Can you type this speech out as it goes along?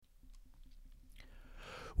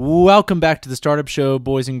Welcome back to the Startup Show,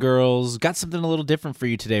 boys and girls. Got something a little different for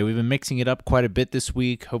you today. We've been mixing it up quite a bit this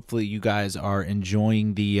week. Hopefully you guys are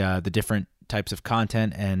enjoying the different types of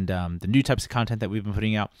content and the new types of content that we've been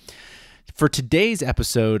putting out. For today's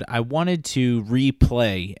episode, I wanted to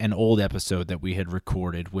replay an old episode that we had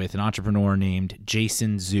recorded with an entrepreneur named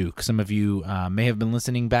Jason Zook. Some of you may have been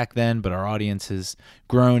listening back then, but our audience has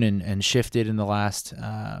grown and shifted in the last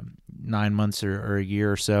 9 months or a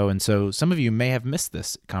year or so. And so some of you may have missed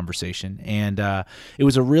this conversation. And it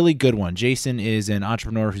was a really good one. Jason is an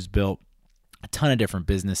entrepreneur who's built a ton of different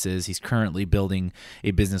businesses. He's currently building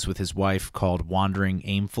a business with his wife called Wandering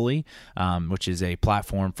Aimfully, which is a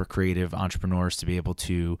platform for creative entrepreneurs to be able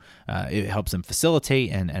to, it helps them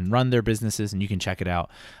facilitate and run their businesses, and you can check it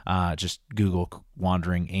out. Just Google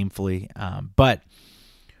Wandering Aimfully. But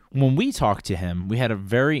when we talked to him, we had a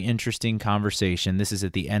very interesting conversation. This is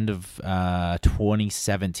at the end of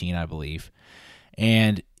 2017, I believe.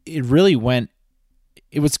 And it really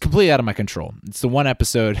it was completely out of my control. It's the one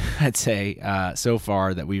episode, I'd say, so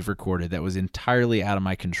far that we've recorded that was entirely out of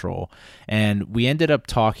my control. And we ended up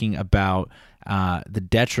talking about the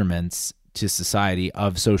detriments to society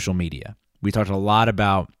of social media. We talked a lot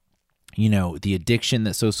about the addiction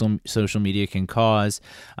that social media can cause,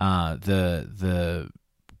 the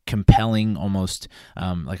compelling, almost,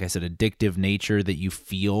 like I said, addictive nature that you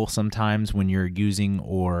feel sometimes when you're using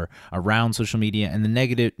or around social media, and the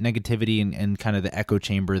negativity and kind of the echo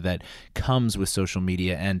chamber that comes with social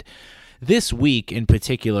media. And this week in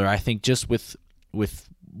particular, I think just with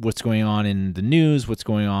what's going on in the news, what's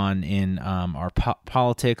going on in our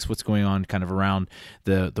politics, what's going on kind of around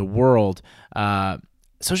the world,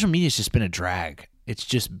 social media has just been a drag. It's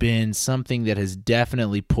just been something that has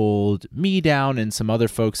definitely pulled me down and some other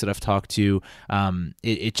folks that I've talked to.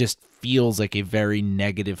 It just feels like a very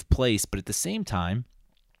negative place, but at the same time,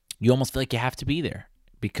 you almost feel like you have to be there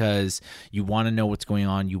because you want to know what's going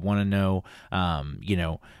on. You want to know,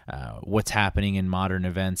 what's happening in modern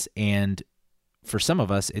events. And for some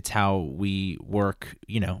of us, it's how we work,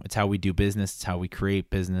 it's how we do business, it's how we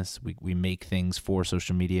create business. We make things for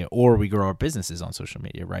social media, or we grow our businesses on social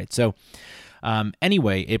media, right? So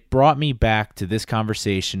anyway, it brought me back to this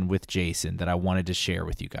conversation with Jason that I wanted to share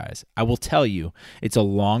with you guys. I will tell you, it's a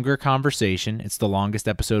longer conversation. It's the longest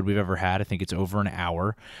episode we've ever had. I think it's over an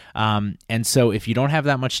hour. And so if you don't have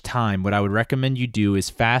that much time, what I would recommend you do is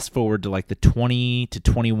fast forward to like the 20 to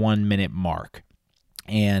 21 minute mark.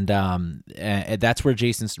 And that's where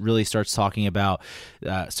Jason really starts talking about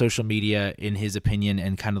social media, in his opinion,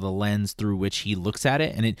 and kind of the lens through which he looks at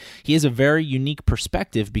it. And he has a very unique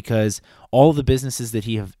perspective because all the businesses that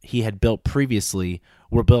he had built previously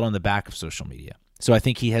were built on the back of social media. So I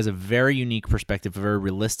think he has a very unique perspective, a very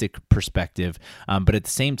realistic perspective, but at the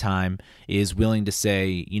same time is willing to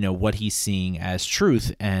say, what he's seeing as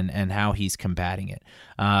truth and how he's combating it.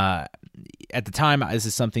 At the time, this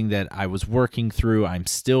is something that I was working through. I'm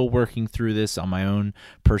still working through this on my own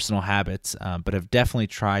personal habits, but I've definitely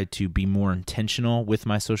tried to be more intentional with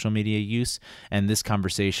my social media use, and this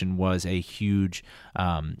conversation was a huge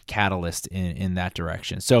catalyst in that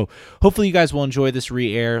direction. So hopefully you guys will enjoy this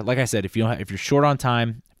re-air. Like I said, if you're short on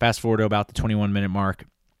time, fast forward to about the 21-minute mark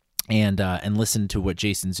and listen to what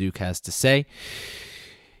Jason Zook has to say.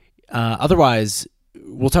 Otherwise,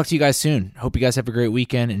 we'll talk to you guys soon. Hope you guys have a great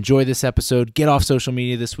weekend. Enjoy this episode. Get off social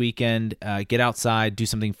media this weekend. Get outside, do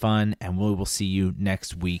something fun, and we will see you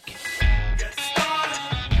next week.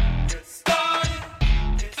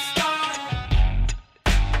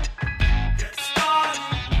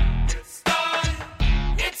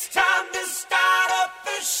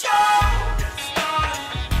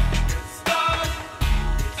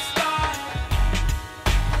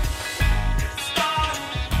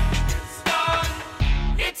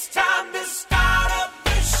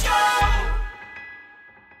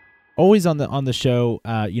 Always on the show,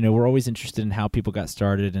 we're always interested in how people got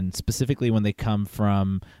started, and specifically when they come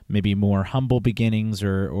from maybe more humble beginnings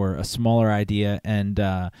or a smaller idea. And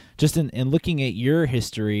just in looking at your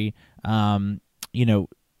history, kind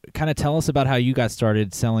of tell us about how you got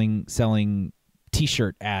started selling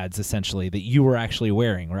T-shirt ads, essentially, that you were actually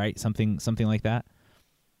wearing, right? Something like that.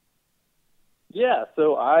 Yeah,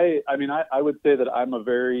 so I would say that I'm a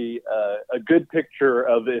very a good picture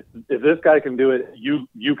of if this guy can do it,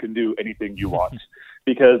 you can do anything you want.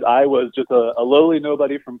 Because I was just a lowly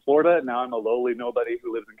nobody from Florida, and now I'm a lowly nobody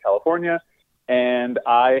who lives in California. And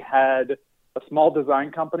I had a small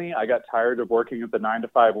design company. I got tired of working at the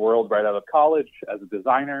 9-to-5 world right out of college as a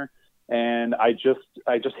designer, And I just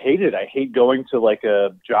hate it. I hate going to like a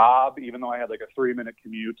job, even though I had like a 3-minute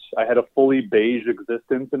commute. I had a fully beige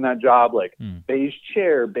existence in that job, like beige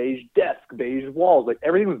chair, beige desk, beige walls, like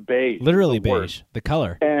everything was beige. Literally beige, the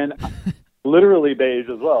color. And literally beige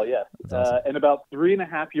as well, yes. Awesome. And about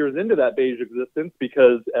 3.5 years into that beige existence,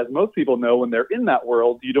 because as most people know, when they're in that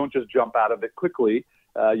world, you don't just jump out of it quickly.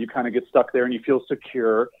 You kind of get stuck there and you feel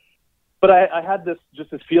secure. But I had this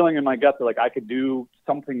feeling in my gut that like I could do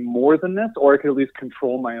something more than this, or I could at least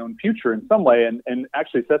control my own future in some way. And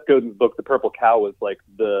actually, Seth Godin's book, The Purple Cow, was like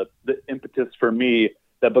the impetus for me.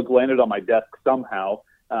 That book landed on my desk somehow.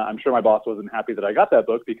 I'm sure my boss wasn't happy that I got that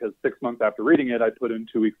book, because 6 months after reading it, I put in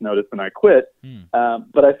 2 weeks notice and I quit.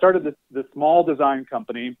 But I started this small design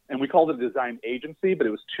company, and we called it a design agency, but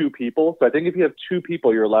it was 2 people. So I think if you have 2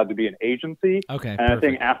 people, you're allowed to be an agency. Okay. And Perfect. I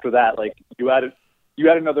think after that, like you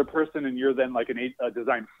add another person and you're then like a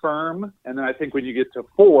design firm. And then I think when you get to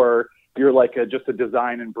 4, you're like just a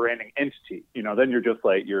design and branding entity. You know, then you're just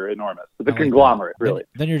like, you're enormous. The conglomerate, really.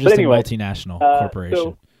 Then you're just anyway, a multinational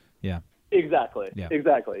corporation. Yeah. Exactly.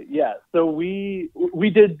 Yeah. So we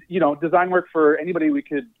did, design work for anybody we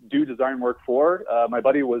could do design work for. My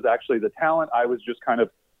buddy was actually the talent. I was just kind of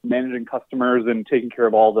managing customers and taking care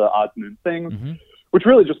of all the odds and ends things, which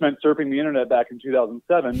really just meant surfing the internet back in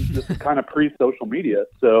 2007. This is kind of pre-social media.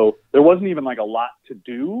 So there wasn't even like a lot to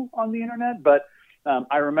do on the internet. But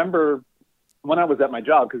I remember when I was at my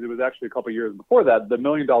job, because it was actually a couple of years before that, the $1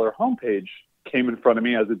 Million homepage came in front of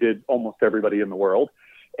me, as it did almost everybody in the world.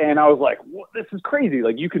 And I was like, this is crazy.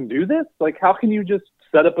 Like, you can do this? Like, how can you just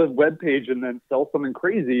set up a web page and then sell something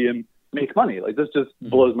crazy and make money? Like, this just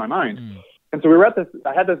blows my mind. And so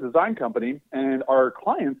I had this design company, and our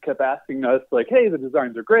clients kept asking us, like, hey, the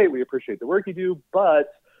designs are great. We appreciate the work you do,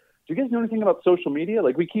 but do you guys know anything about social media?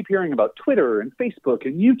 Like, we keep hearing about Twitter and Facebook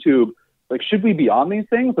and YouTube. Like, should we be on these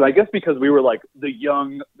things? And I guess because we were like the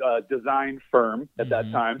young design firm at that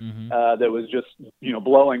time that was just,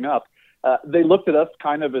 blowing up, they looked at us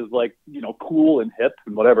kind of as like, cool and hip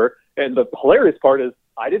and whatever. And the hilarious part is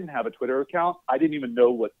I didn't have a Twitter account. I didn't even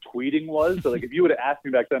know what tweeting was. So like, if you would have asked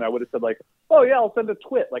me back then, I would have said like, oh yeah, I'll send a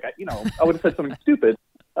twit. Like, I would have said something stupid.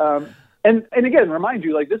 And again, remind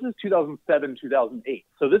you, like, this is 2007, 2008.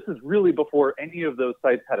 So this is really before any of those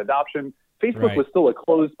sites had adoption. Facebook was still a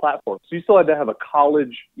closed platform. So you still had to have a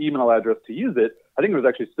college email address to use it. I think it was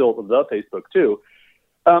actually still the Facebook too.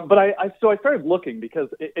 But I started looking, because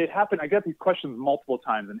it happened. I get these questions multiple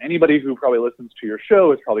times, and anybody who probably listens to your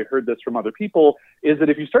show has probably heard this from other people, is that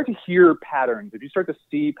if you start to hear patterns, if you start to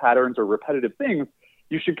see patterns or repetitive things,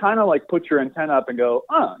 you should kind of like put your antenna up and go,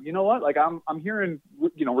 you know what? Like I'm hearing,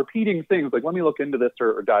 repeating things. Like, let me look into this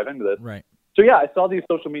or dive into this. Right. So yeah, I saw these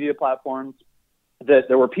social media platforms that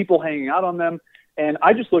there were people hanging out on them. And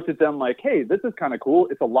I just looked at them like, hey, this is kind of cool.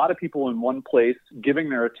 It's a lot of people in one place giving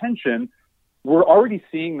their attention. We're already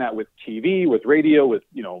seeing that with TV, with radio, with,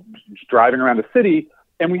 just driving around a city,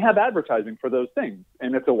 and we have advertising for those things.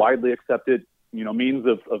 And it's a widely accepted, means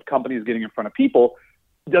of companies getting in front of people.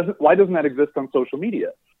 Why doesn't that exist on social media?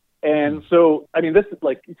 And so, I mean, this is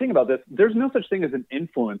like, you think about this, there's no such thing as an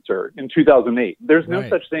influencer in 2008. There's no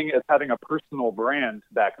such thing as having a personal brand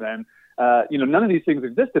back then. None of these things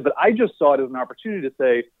existed, but I just saw it as an opportunity to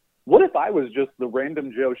say, what if I was just the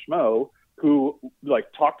random Joe Schmo who like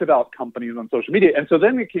talked about companies on social media? And so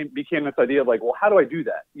then it became this idea of like, well, how do I do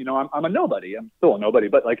that? I'm a nobody. I'm still a nobody,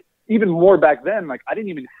 but like even more back then, like I didn't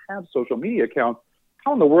even have social media accounts.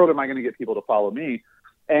 How in the world am I going to get people to follow me?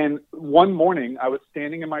 And one morning I was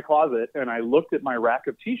standing in my closet and I looked at my rack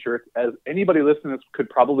of t-shirts, as anybody listening to this could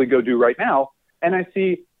probably go do right now. And I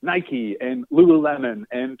see Nike and Lululemon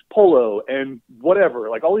and Polo and whatever,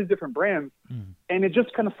 like all these different brands. And it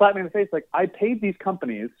just kind of slapped me in the face. Like, I paid these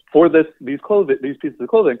companies for these pieces of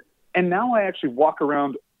clothing. And now I actually walk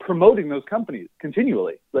around promoting those companies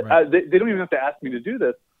continually. Like, they don't even have to ask me to do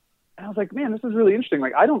this. And I was like, man, this is really interesting.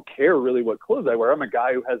 Like, I don't care really what clothes I wear. I'm a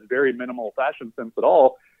guy who has very minimal fashion sense at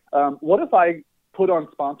all. What if I put on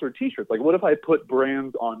sponsored t-shirts? Like, what if I put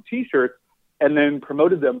brands on t-shirts and then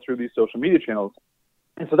promoted them through these social media channels?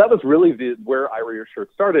 And so that was really where I Wear Your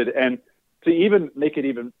Shirt started. And to even make it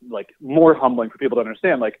even like more humbling for people to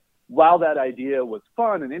understand, like, while that idea was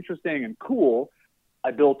fun and interesting and cool, I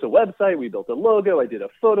built a website, we built a logo, I did a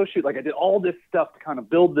photo shoot, like I did all this stuff to kind of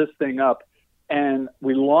build this thing up. And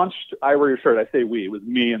we launched I Wear Your Shirt. I say we, it was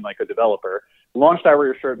me and like a developer, launched I Wear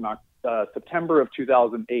Your Shirt in September of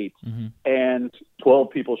 2008, and 12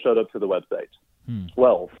 people showed up to the website.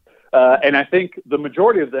 12. And I think the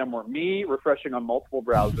majority of them were me refreshing on multiple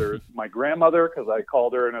browsers, my grandmother, because I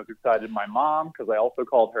called her and I was excited, my mom, because I also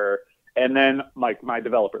called her, and then my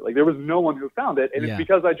developer. Like there was no one who found it, and Yeah. it's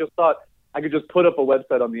because I just thought I could just put up a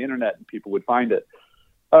website on the internet and people would find it.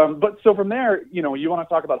 But so from there, you want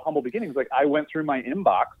to talk about humble beginnings. Like I went through my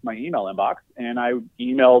inbox, my email inbox, and I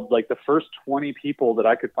emailed like the first 20 people that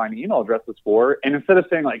I could find email addresses for. And instead of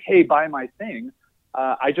saying like, hey, buy my thing,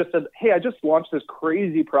 I just said, hey, I just launched this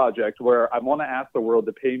crazy project where I want to ask the world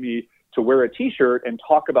to pay me to wear a T-shirt and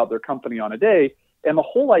talk about their company on a day. And the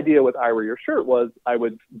whole idea with I Wear Your Shirt was I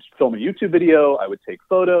would film a YouTube video, I would take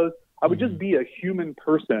photos, I would just be a human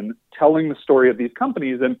person telling the story of these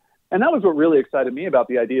companies. And that was what really excited me about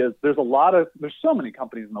the idea is there's so many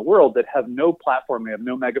companies in the world that have no platform, they have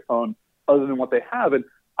no megaphone other than what they have. And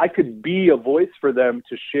I could be a voice for them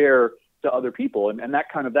to share to other people. And that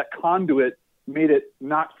conduit made it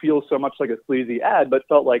not feel so much like a sleazy ad, but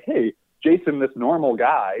felt like, hey, Jason, this normal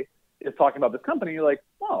guy is talking about this company. You're like,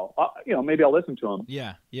 well, maybe I'll listen to him.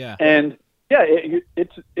 Yeah. Yeah. And yeah,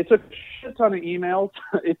 it's a shit ton of emails.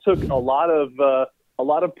 It took a lot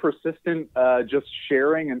of persistent just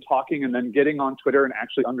sharing and talking, and then getting on Twitter and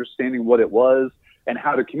actually understanding what it was and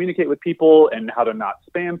how to communicate with people and how to not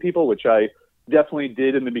spam people, which I definitely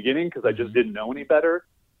did in the beginning because I just didn't know any better.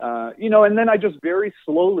 And then I just very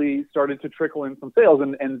slowly started to trickle in some sales.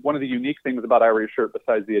 And one of the unique things about I Wear Your Shirt,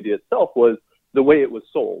 besides the idea itself, was the way it was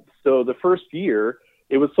sold. So the first year,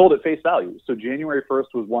 it was sold at face value. So January 1st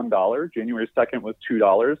was $1, January 2nd was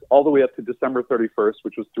 $2, all the way up to December 31st,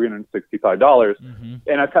 which was $365.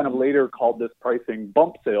 And I kind of later called this pricing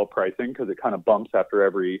bump sale pricing because it kind of bumps after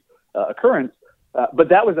every occurrence. But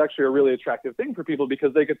that was actually a really attractive thing for people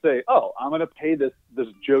because they could say, oh, I'm going to pay this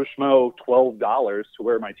Joe Schmo $12 to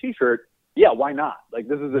wear my T-shirt. Yeah, why not? Like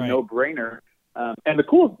this is a no-brainer. And the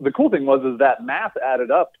cool thing was that math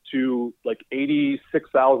added up to like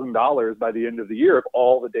 $86,000 by the end of the year if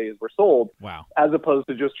all the days were sold. Wow. As opposed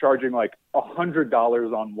to just charging like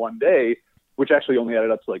 $100 on one day, which actually only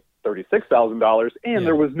added up to like $36,000. And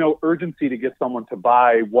there was no urgency to get someone to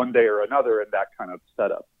buy one day or another in that kind of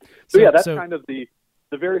setup. So that's kind of the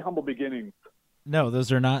very humble beginning. No,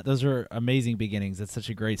 those are amazing beginnings. That's such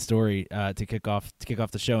a great story to kick off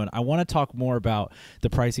the show. And I want to talk more about the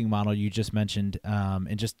pricing model you just mentioned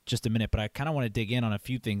in just a minute, but I kind of want to dig in on a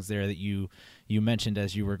few things there that you mentioned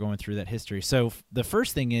as you were going through that history. So the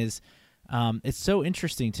first thing is it's so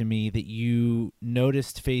interesting to me that you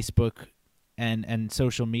noticed Facebook and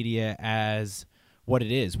social media as what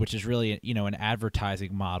it is, which is really an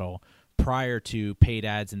advertising model prior to paid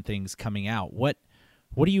ads and things coming out. What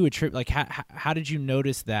do you attribute? Like, how did you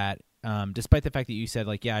notice that? Despite the fact that you said,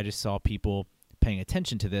 like, yeah, I just saw people paying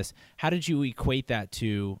attention to this. How did you equate that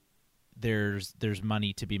to there's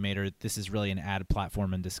money to be made, or this is really an ad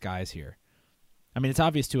platform in disguise here? I mean, it's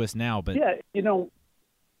obvious to us now, but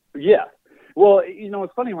yeah. Well,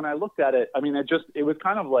 it's funny when I looked at it. I mean, it was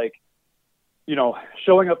kind of like,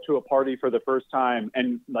 showing up to a party for the first time,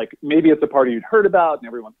 and like maybe it's a party you'd heard about and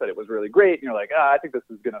everyone said it was really great, and you're like, I think this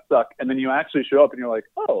is going to suck. And then you actually show up and you're like,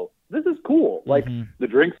 oh, this is cool. Like the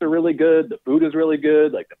drinks are really good. The food is really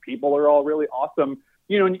good. Like the people are all really awesome.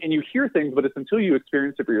 And you hear things, but it's until you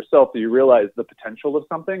experience it for yourself that you realize the potential of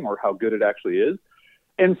something or how good it actually is.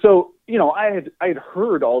 And so, I had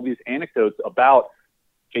heard all these anecdotes about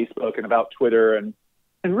Facebook and about Twitter, and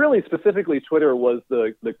really specifically Twitter was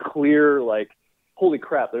the clear, like, holy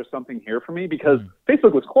crap, there's something here for me, because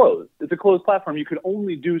Facebook was closed. It's a closed platform. You could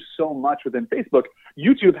only do so much within Facebook.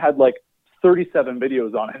 YouTube had like 37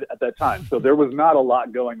 videos on it at that time. So there was not a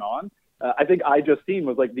lot going on. I think iJustine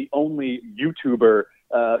was like the only YouTuber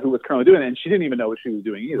who was currently doing it, and she didn't even know what she was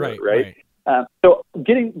doing either, right? So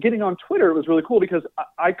getting on Twitter was really cool because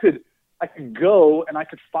I could go and I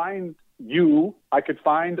could find you. I could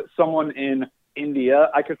find someone in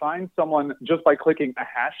India. I could find someone just by clicking a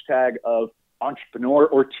hashtag of entrepreneur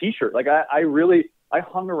or T-shirt. Like I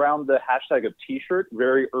hung around the hashtag of T-shirt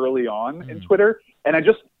very early on in Twitter, and I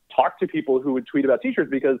just talked to people who would tweet about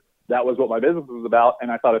T-shirts because that was what my business was about.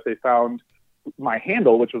 And I thought if they found my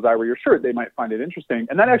handle, which was I Wear Your Shirt, they might find it interesting.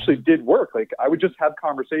 And that actually did work. Like I would just have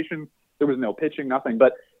conversations. There was no pitching, nothing.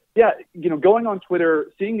 But yeah, going on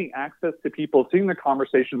Twitter, seeing the access to people, seeing the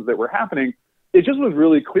conversations that were happening, it just was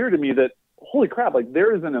really clear to me that, holy crap, like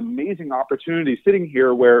there is an amazing opportunity sitting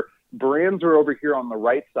here where brands are over here on the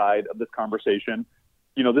right side of this conversation.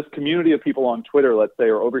 This community of people on Twitter, let's say,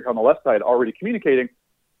 are over here on the left side already communicating.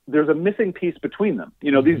 There's a missing piece between them.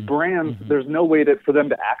 These brands, there's no way for them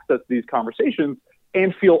to access these conversations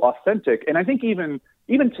and feel authentic. And I think even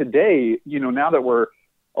today, now that we're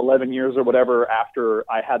 11 years or whatever after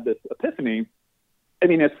I had this epiphany, I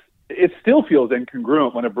mean, it still feels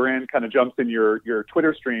incongruent when a brand kind of jumps in your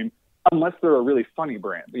Twitter stream, unless they're a really funny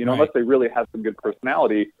brand, unless they really have some good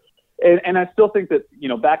personality. And I still think that, you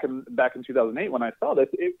know, back in 2008 when I saw this,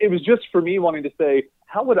 it was just for me wanting to say,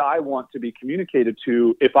 how would I want to be communicated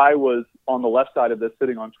to if I was on the left side of this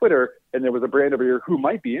sitting on Twitter and there was a brand over here who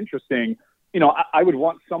might be interesting? You know, I would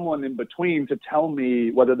want someone in between to tell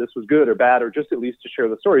me whether this was good or bad, or just at least to share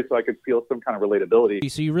the story so I could feel some kind of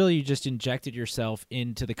relatability. So you really just injected yourself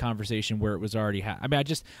into the conversation where it was already I mean,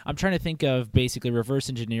 I'm trying to think of basically reverse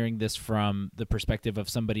engineering this from the perspective of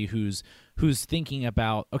somebody who's thinking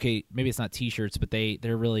about, okay, maybe it's not T-shirts, but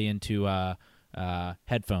they're really into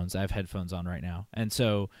headphones. I have headphones on right now. And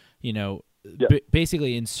so, you know,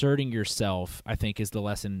 basically inserting yourself, I think, is the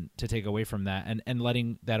lesson to take away from that, and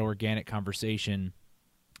letting that organic conversation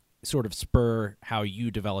sort of spur how you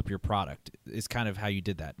develop your product is kind of how you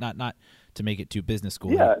did that. Not to make it too business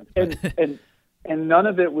school. Yeah, and none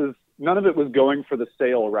of it was going for the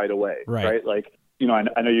sale right away. Right? Like, you know,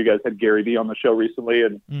 I know you guys had Gary Vee on the show recently,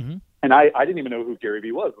 and and I didn't even know who Gary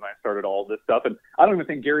Vee was when I started all this stuff, and I don't even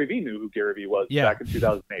think Gary Vee knew who Gary Vee was back in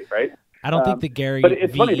 2008, right? I don't think the Gary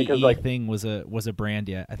VE thing was a brand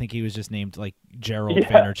yet. I think he was just named like Gerald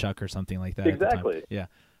Vaynerchuk or something like that. Exactly. Yeah.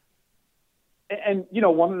 And, you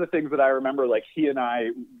know, one of the things that I remember, like, he and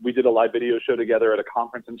we did a live video show together at a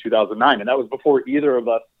conference in 2009, and that was before either of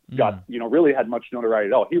us got, you know, really had much notoriety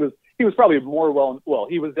at all. He was probably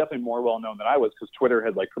he was definitely more well known than I was, because Twitter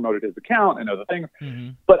had like promoted his account and other things.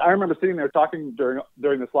 But I remember sitting there talking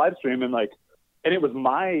during this live stream, and it was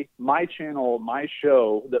my channel, my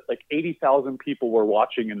show that like 80,000 people were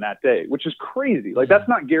watching in that day, which is crazy. Like, that's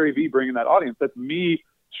not Gary Vee bringing that audience. That's me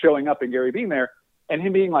showing up and Gary being there and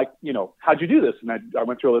him being like, you know, how'd you do this? And I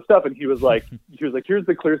went through all this stuff, and he was like, here's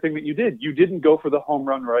the clear thing that you did. You didn't go for the home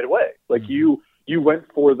run right away. Like, you went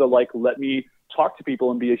for the, like, let me talk to people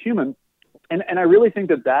and be a human. And I really think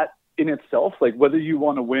that in itself, like, whether you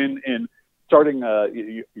want to win in starting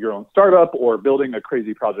your own startup or building a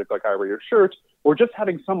crazy project like I Wear Your Shirt, or just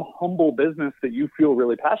having some humble business that you feel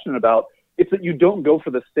really passionate about, it's that you don't go for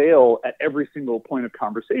the sale at every single point of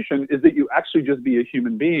conversation, is that you actually just be a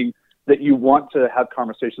human being, that you want to have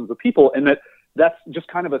conversations with people, and that's just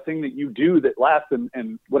kind of a thing that you do that lasts.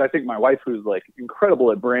 And what I think my wife, who's like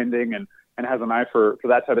incredible at branding and has an eye for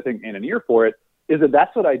that type of thing and an ear for it, is that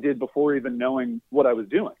that's what I did before even knowing what I was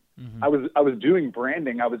doing. I was doing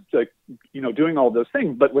branding. I was, like, you know, doing all those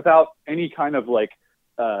things, but without any kind of like,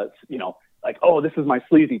 you know, like, oh, this is my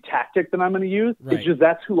sleazy tactic that I'm going to use. Right. It's just,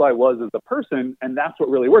 that's who I was as a person, and that's what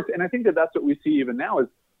really works. And I think that's what we see even now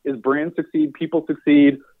is brands succeed, people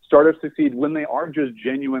succeed, startups succeed when they are just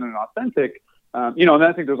genuine and authentic. You know, and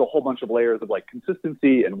I think there's a whole bunch of layers of like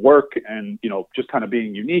consistency and work and, you know, just kind of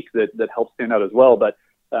being unique that helps stand out as well. But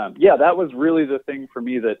yeah, that was really the thing for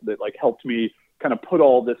me that like helped me kind of put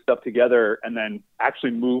all this stuff together and then actually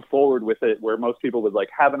move forward with it, where most people would like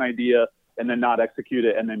have an idea and then not execute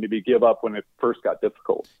it, and then maybe give up when it first got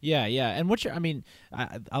difficult. Yeah. And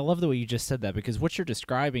I love the way you just said that, because what you're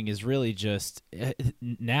describing is really just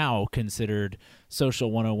now considered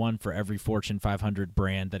social 101 for every Fortune 500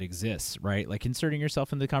 brand that exists, right? Like inserting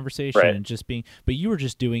yourself in the conversation and just being, but you were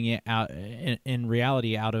just doing it out in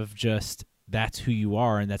reality out of just, that's who you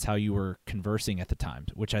are, and that's how you were conversing at the time,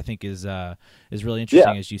 which I think is really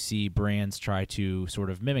interesting as you see brands try to sort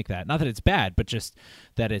of mimic that. Not that it's bad, but just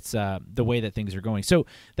that it's the way that things are going. So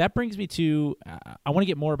that brings me to I want to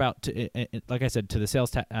get more about, like I said, to the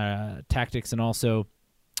sales tactics, and also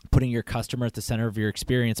putting your customer at the center of your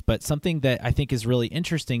experience. But something that I think is really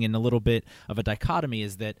interesting and a little bit of a dichotomy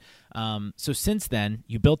is that so since then,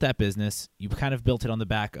 you built that business, you kind of built it on the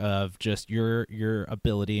back of just your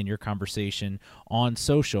ability and your conversation on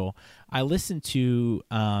social. I listened to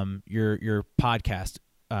your podcast,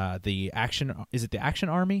 the Action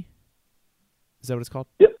Army? Is that what it's called?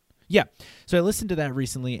 Yep. Yeah. So I listened to that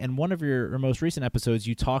recently, and one of your most recent episodes,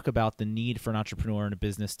 you talk about the need for an entrepreneur in a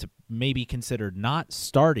business to maybe consider not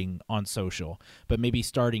starting on social, but maybe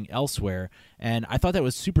starting elsewhere. And I thought that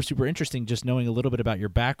was super, super interesting, just knowing a little bit about your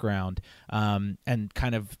background, and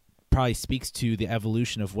kind of probably speaks to the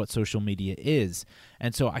evolution of what social media is.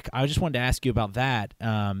 And so I just wanted to ask you about that,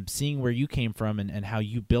 seeing where you came from and how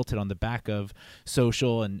you built it on the back of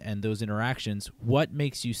social and those interactions. What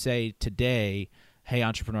makes you say today, hey,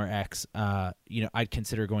 Entrepreneur X, you know, I'd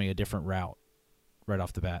consider going a different route right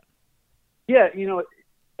off the bat? Yeah, you know,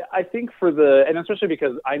 I think and especially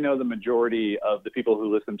because I know the majority of the people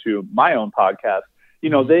who listen to my own podcast,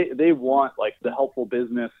 you know, they want like the helpful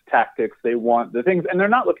business tactics. They want the things, and they're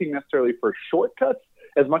not looking necessarily for shortcuts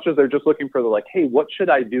as much as they're just looking for the like, hey, what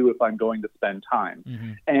should I do if I'm going to spend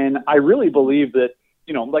time? And I really believe that,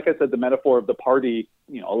 you know, like I said, the metaphor of the party,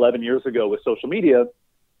 you know, 11 years ago with social media,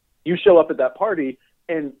 you show up at that party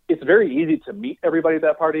And it's very easy to meet everybody at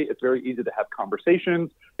that party. It's very easy to have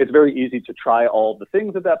conversations. It's very easy to try all the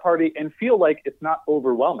things at that party and feel like it's not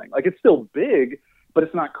overwhelming. Like, it's still big, but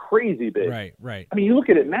it's not crazy big. Right, right. I mean, you look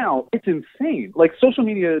at it now, it's insane. Like, social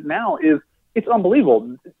media now it's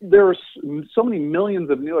unbelievable. There are so many millions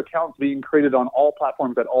of new accounts being created on all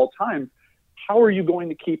platforms at all times. How are you going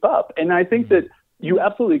to keep up? And I think that you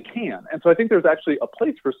absolutely can. And so I think there's actually a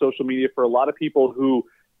place for social media for a lot of people who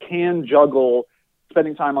can juggle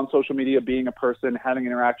spending time on social media, being a person, having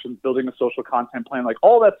interactions, building a social content plan, like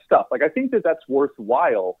all that stuff. Like, I think that that's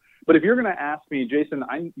worthwhile. But if you're going to ask me, Jason,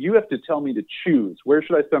 you have to tell me to choose, where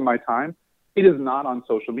should I spend my time? It is not on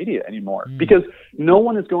social media anymore, because no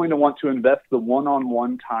one is going to want to invest the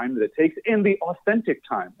one-on-one time that it takes and the authentic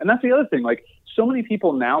time. And that's the other thing. Like, so many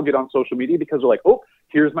people now get on social media because they're like, oh,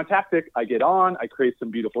 here's my tactic. I get on, I create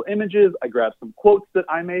some beautiful images, I grab some quotes that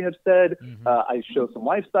I may have said, I show some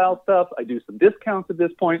lifestyle stuff, I do some discounts at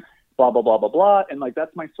this point, blah, blah, blah, blah, blah. And like,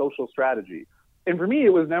 that's my social strategy. And for me, it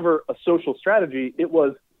was never a social strategy. It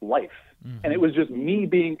was life. And it was just me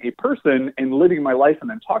being a person and living my life and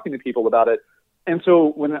then talking to people about it. And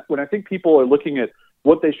so when I think people are looking at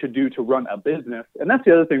what they should do to run a business, and that's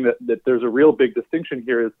the other thing that there's a real big distinction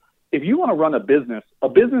here is, if you want to run a business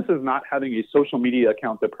is not having a social media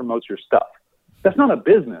account that promotes your stuff. That's not a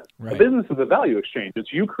business. Right. A business is a value exchange.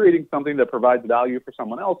 It's you creating something that provides value for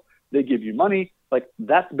someone else. They give you money. Like,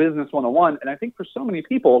 that's business 101. And I think for so many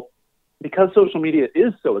people, because social media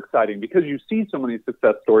is so exciting, because you see so many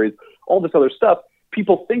success stories, all this other stuff,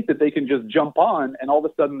 people think that they can just jump on and all of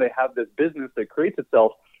a sudden they have this business that creates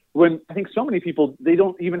itself, when I think so many people, they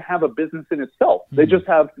don't even have a business in itself. They just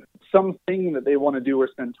have something that they want to do or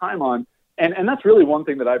spend time on. And that's really one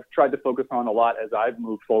thing that I've tried to focus on a lot as I've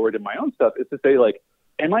moved forward in my own stuff, is to say, like,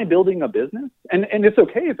 am I building a business? And it's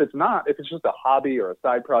okay if it's not, if it's just a hobby or a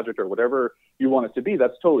side project or whatever you want it to be,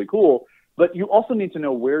 that's totally cool. But you also need to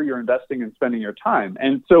know where you're investing and spending your time.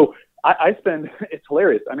 And so I spend, it's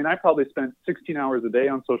hilarious. I mean, I probably spent 16 hours a day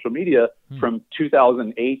on social media from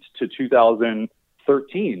 2008 to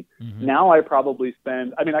 2013. Now I probably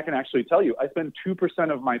spend, I mean, I can actually tell you, I spend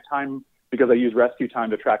 2% of my time, because I use Rescue Time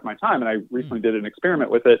to track my time, and I recently did an experiment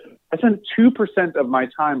with it. I spend 2% of my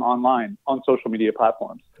time online on social media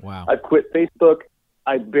platforms. Wow. I've quit Facebook.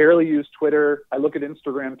 I barely use Twitter. I look at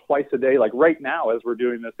Instagram twice a day. Like, right now, as we're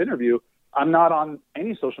doing this interview, I'm not on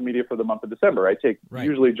any social media for the month of December. I take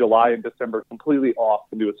usually July and December completely off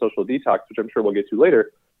to do a social detox, which I'm sure we'll get to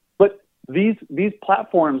later. But these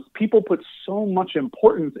platforms, people put so much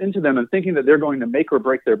importance into them and thinking that they're going to make or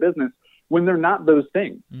break their business when they're not those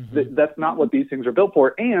things. That's not what these things are built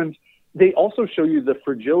for. And they also show you the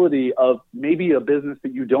fragility of maybe a business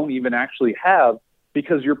that you don't even actually have,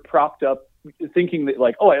 because you're propped up thinking that,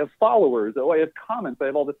 like, oh, I have followers, oh, I have comments, I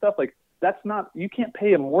have all this stuff. Like, that's not, you can't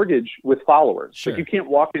pay a mortgage with followers. Sure. Like, you can't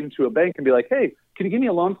walk into a bank and be like, hey, can you give me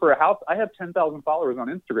a loan for a house? I have 10,000 followers on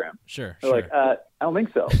Instagram. Sure. They're like, I don't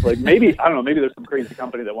think so. Like, maybe, I don't know, maybe there's some crazy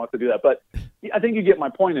company that wants to do that. But I think you get my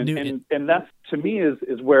point. And that's, to me,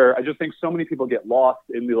 is where I just think so many people get lost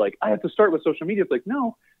in the, like, I have to start with social media. It's like,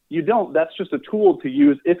 no, you don't. That's just a tool to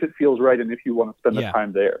use if it feels right and if you want to spend the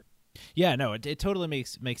time there. Yeah, no, it totally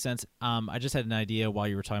makes sense. I just had an idea while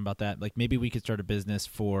you were talking about that. Like, maybe we could start a business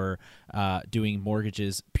for doing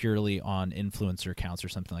mortgages purely on influencer accounts or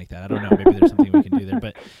something like that. I don't know. Maybe there's something we can do there.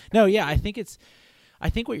 But no, yeah, I think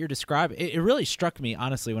what you're describing, it really struck me,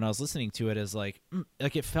 honestly, when I was listening to it, as like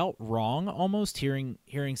it felt wrong almost hearing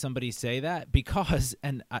somebody say that, because,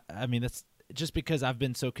 and I mean, that's just because I've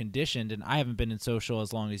been so conditioned, and I haven't been in social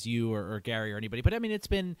as long as you or Gary or anybody. But I mean, it's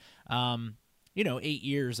been 8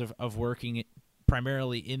 years of working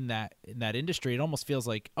primarily in that industry. It almost feels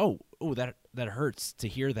like, oh, that hurts to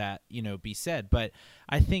hear that, be said. But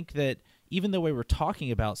I think that even the way we're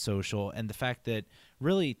talking about social, and the fact that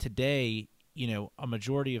really today, a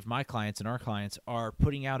majority of my clients and our clients are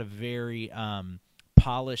putting out a very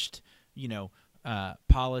polished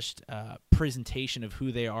presentation of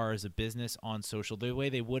who they are as a business on social, the way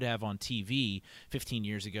they would have on TV 15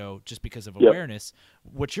 years ago, just because of awareness.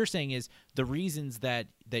 What you're saying is the reasons that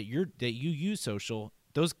you use social,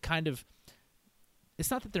 those kind of, it's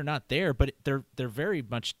not that they're not there, but they're very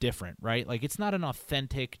much different, right? Like, it's not an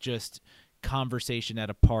authentic just conversation at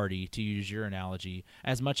a party, to use your analogy,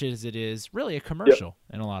 as much as it is really a commercial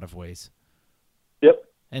in a lot of ways. Yep.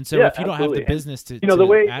 And so if you don't have the business to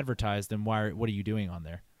advertise, then what are you doing on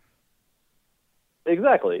there?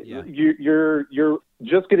 Exactly. Yeah. You're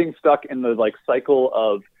just getting stuck in the, like, cycle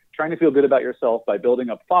of trying to feel good about yourself by building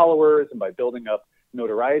up followers and by building up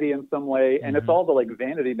notoriety in some way. And it's all the, like,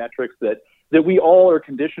 vanity metrics that we all are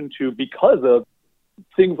conditioned to because of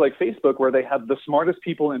things like Facebook, where they have the smartest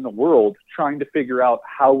people in the world trying to figure out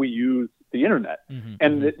how we use the internet.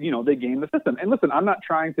 And, they game the system. And listen, I'm not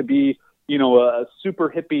trying to be, a super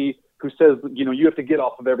hippie who says, you have to get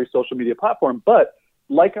off of every social media platform. But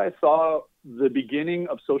like I saw the beginning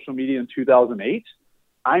of social media in 2008,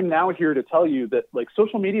 I'm now here to tell you that like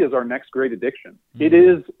social media is our next great addiction. It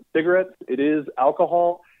is cigarettes. It is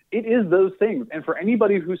alcohol. It is those things. And for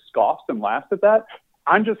anybody who scoffs and laughs at that,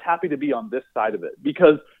 I'm just happy to be on this side of it,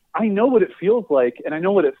 because I know what it feels like, and I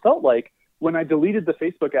know what it felt like when I deleted the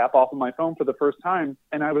Facebook app off of my phone for the first time,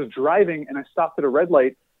 and I was driving and I stopped at a red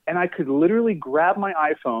light, and I could literally grab my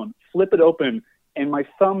iPhone, flip it open, and my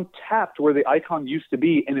thumb tapped where the icon used to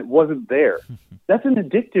be, and it wasn't there. That's an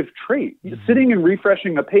addictive trait. Sitting and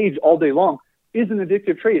refreshing a page all day long is an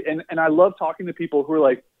addictive trait. And I love talking to people who are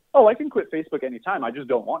like, oh, I can quit Facebook anytime, I just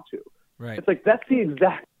don't want to. Right. It's like, that's the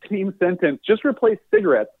exact same sentence. Just replace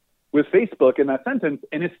cigarettes with Facebook in that sentence,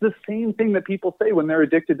 and it's the same thing that people say when they're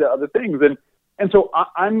addicted to other things. And so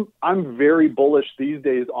I'm very bullish these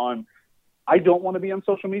days on, I don't want to be on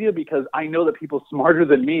social media because I know that people smarter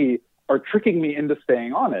than me are tricking me into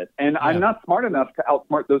staying on it, and I'm not smart enough to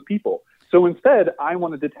outsmart those people. So instead, I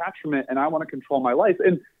want to detach from it, and I want to control my life.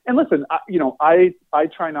 And listen, I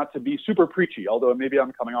try not to be super preachy, although maybe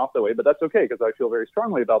I'm coming off that way, but that's okay because I feel very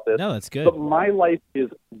strongly about this. No, that's good. But my life is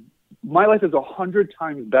 100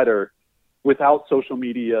 times better without social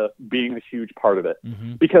media being a huge part of it,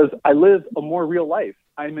 because I live a more real life.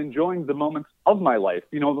 I'm enjoying the moments of my life.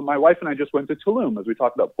 My wife and I just went to Tulum, as we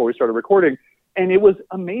talked about before we started recording, and it was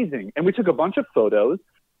amazing. And we took a bunch of photos,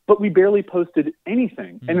 but we barely posted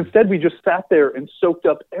anything. And instead we just sat there and soaked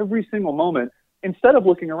up every single moment, instead of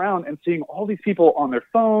looking around and seeing all these people on their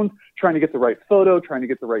phones, trying to get the right photo, trying to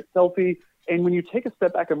get the right selfie. And when you take a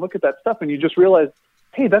step back and look at that stuff, and you just realize,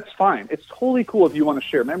 hey, that's fine. It's totally cool if you want to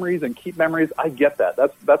share memories and keep memories. I get that.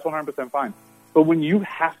 That's 100% fine. But when you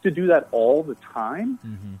have to do that all the time,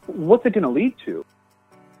 what's it going to lead to?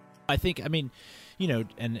 I think, I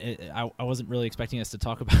wasn't really expecting us to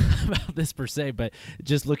talk about this per se, but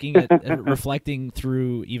just looking at reflecting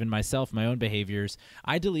through even myself, my own behaviors,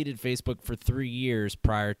 I deleted Facebook for 3 years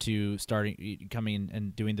prior to coming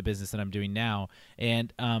and doing the business that I'm doing now.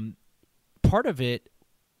 And part of it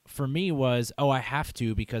for me was, I have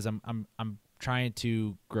to, because I'm trying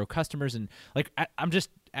to grow customers, and like I'm just,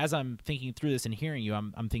 as I'm thinking through this and hearing you,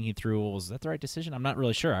 I'm thinking through, well, is that the right decision? I'm not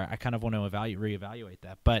really sure. I kind of want to reevaluate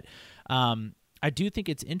that, but I do think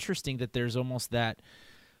it's interesting that there's almost that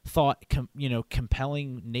thought,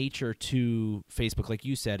 compelling nature to Facebook, like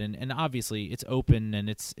you said, and obviously it's open, and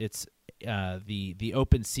it's the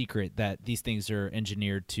open secret that these things are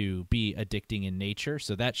engineered to be addicting in nature,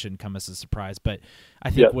 so that shouldn't come as a surprise. But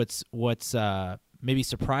I think what's maybe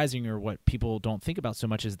surprising, or what people don't think about so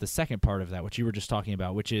much, is the second part of that, which you were just talking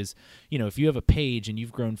about, which is, if you have a page and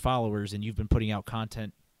you've grown followers and you've been putting out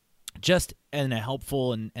content just in a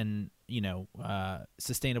helpful and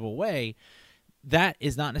sustainable way, that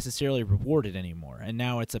is not necessarily rewarded anymore. And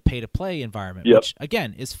now it's a pay-to-play environment, which,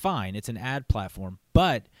 again, is fine. It's an ad platform.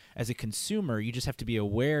 But as a consumer, you just have to be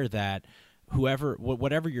aware that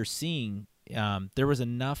whatever you're seeing, there was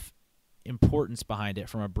enough importance behind it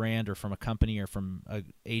from a brand or from a company or from a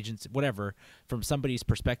agency, whatever, from somebody's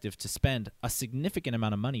perspective, to spend a significant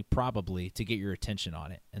amount of money probably to get your attention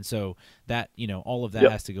on it. And so that, all of that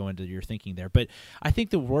has to go into your thinking there. But I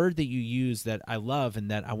think the word that you use that I love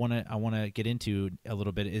and that I want to get into a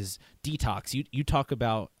little bit is detox. You talk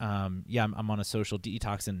about, I'm on a social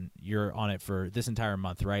detox, and you're on it for this entire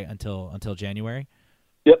month, right? Until January.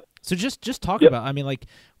 Yep. So just talk about,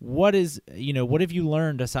 what have you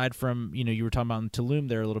learned aside from, you were talking about in Tulum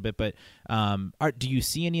there a little bit, but do you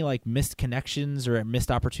see any like missed connections or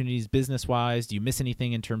missed opportunities business wise? Do you miss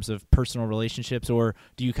anything in terms of personal relationships, or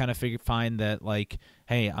do you kind of find that like,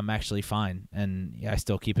 hey, I'm actually fine and I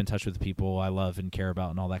still keep in touch with the people I love and care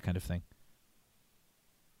about and all that kind of thing?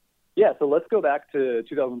 Yeah. So let's go back to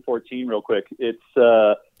 2014 real quick. It's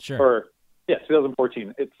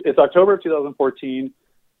 2014. It's October of 2014.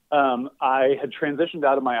 I had transitioned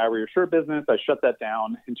out of my Ivory Shirt business. I shut that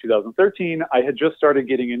down in 2013. I had just started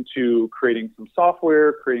getting into creating some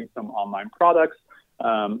software, creating some online products,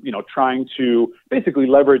 trying to basically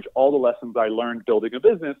leverage all the lessons I learned building a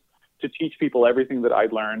business to teach people everything that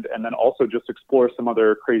I'd learned, and then also just explore some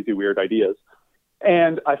other crazy, weird ideas.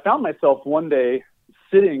 And I found myself one day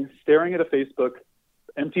staring at a Facebook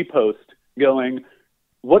empty post going,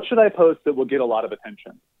 what should I post that will get a lot of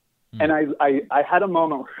attention? And I had a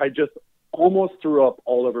moment where I just almost threw up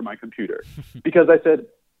all over my computer because I said,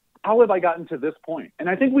 how have I gotten to this point? And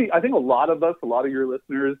I think a lot of us, a lot of your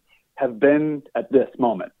listeners, have been at this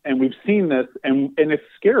moment, and we've seen this, and it's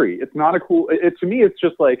scary. It's not a cool. To me, it's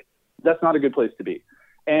just like that's not a good place to be.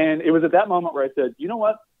 And it was at that moment where I said, you know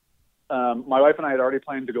what? My wife and I had already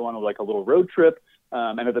planned to go on like a little road trip.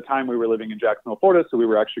 And at the time we were living in Jacksonville, Florida. So we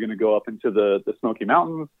were actually going to go up into the Smoky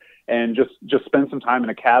Mountains and just spend some time in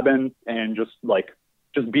a cabin and just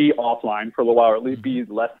be offline for a little while, or at least be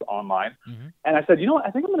less online. Mm-hmm. And I said, you know what?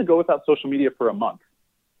 I think I'm going to go without social media for a month.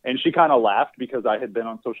 And she kind of laughed because I had been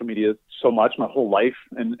on social media so much. My whole life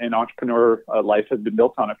and entrepreneur life had been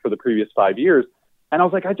built on it for the previous 5 years. And I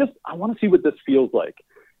was like, I want to see what this feels like.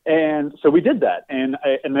 And so we did that. And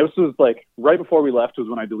this was like right before we left was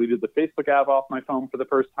when I deleted the Facebook app off my phone for the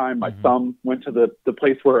first time. My thumb went to the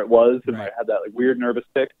place where it was, and I had that like weird nervous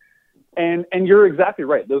tick. And you're exactly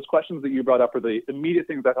right. Those questions that you brought up are the immediate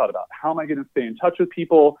things I thought about. How am I going to stay in touch with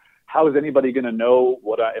people? How is anybody going to know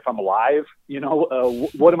if I'm alive?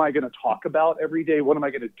 What am I going to talk about every day? What am I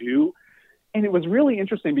going to do? And it was really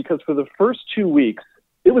interesting because for the first 2 weeks,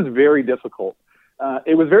 it was very difficult.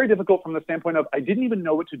 It was very difficult from the standpoint of I didn't even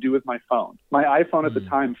know what to do with my phone. My iPhone at the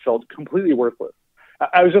time felt completely worthless.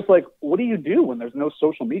 I was just like, what do you do when there's no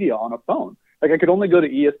social media on a phone? Like I could only go to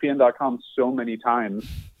ESPN.com so many times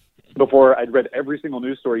before I'd read every single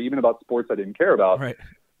news story, even about sports I didn't care about. Right.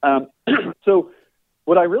 So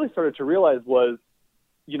what I really started to realize was,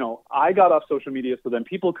 I got off social media so then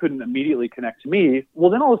people couldn't immediately connect to me. Well,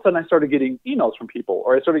 then all of a sudden I started getting emails from people,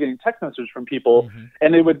 or I started getting text messages from people,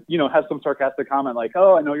 and they would, have some sarcastic comment like,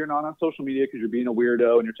 oh, I know you're not on social media because you're being a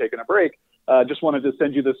weirdo and you're taking a break. Just wanted to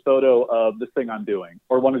send you this photo of this thing I'm doing,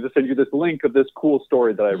 or wanted to send you this link of this cool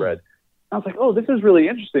story that I read. And I was like, oh, this is really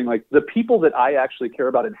interesting. Like the people that I actually care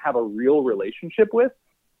about and have a real relationship with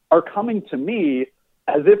are coming to me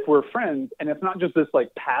as if we're friends. And it's not just this like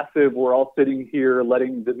passive, we're all sitting here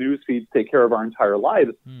letting the news feeds take care of our entire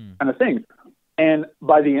lives kind of thing. And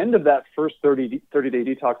by the end of that first 30-day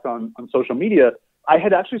detox on social media, I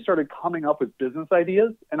had actually started coming up with business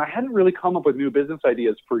ideas, and I hadn't really come up with new business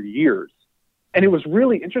ideas for years. And it was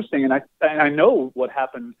really interesting. And I know what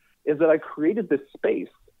happened is that I created this space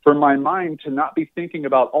for my mind to not be thinking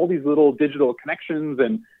about all these little digital connections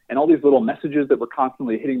and all these little messages that were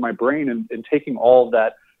constantly hitting my brain and taking all of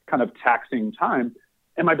that kind of taxing time.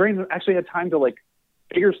 And my brain actually had time to like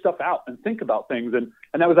figure stuff out and think about things. And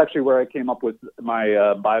that was actually where I came up with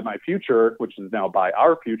my Buy My Future, which is now Buy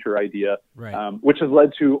Our Future idea, right. Which has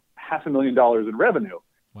led to $500,000 in revenue.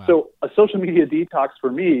 Wow. So a social media detox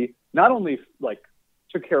for me, not only like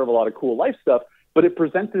took care of a lot of cool life stuff, but it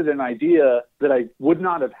presented an idea that I would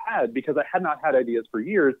not have had because I had not had ideas for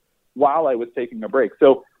years while I was taking a break.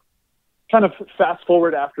 So kind of fast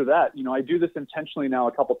forward after that, I do this intentionally now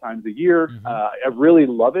a couple times a year. I really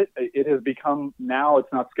love it. It has become, now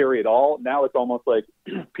it's not scary at all. Now it's almost like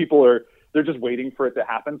they're just waiting for it to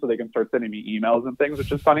happen so they can start sending me emails and things,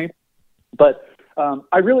 which is funny. But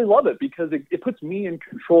I really love it because it puts me in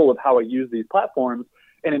control of how I use these platforms.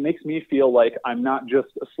 And it makes me feel like I'm not just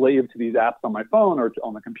a slave to these apps on my phone or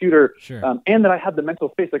on the computer, sure. And that I have the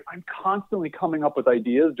mental space. Like I'm constantly coming up with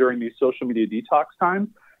ideas during these social media detox times.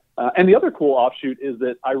 And the other cool offshoot is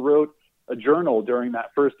that I wrote a journal during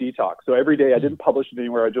that first detox. So every day I didn't publish it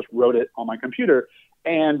anywhere. I just wrote it on my computer.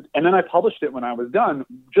 And then I published it when I was done,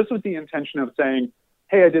 just with the intention of saying,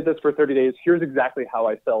 hey, I did this for 30 days. Here's exactly how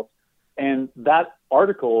I felt. And that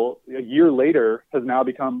article a year later has now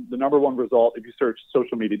become the number one result if you search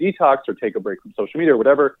social media detox or take a break from social media or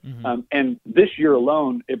whatever. And this year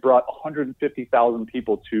alone, it brought 150,000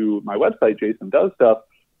 people to my website, Jason Does Stuff,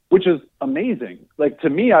 which is amazing. Like to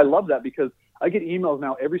me, I love that because I get emails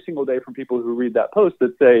now every single day from people who read that post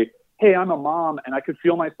that say, hey, I'm a mom and I could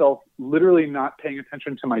feel myself literally not paying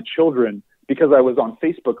attention to my children because I was on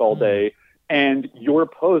Facebook all day. And your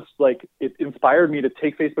post, like, it inspired me to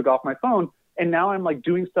take Facebook off my phone. And now I'm like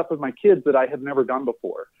doing stuff with my kids that I have never done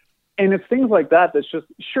before. And it's things like that that's just,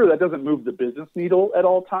 sure, that doesn't move the business needle at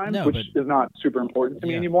all times, which is not super important to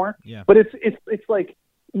me anymore. Yeah. But it's like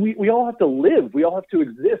we all have to live. We all have to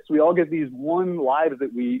exist. We all get these one lives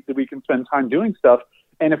that we can spend time doing stuff.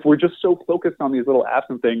 And if we're just so focused on these little apps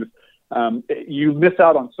and things, you miss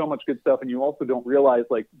out on so much good stuff. And you also don't realize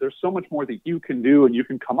like there's so much more that you can do and you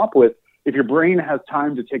can come up with if your brain has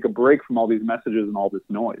time to take a break from all these messages and all this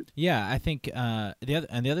noise. Yeah, I think the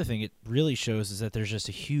other thing it really shows is that there's just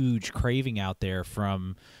a huge craving out there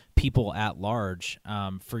from people at large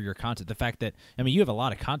for your content. The fact that, I mean, you have a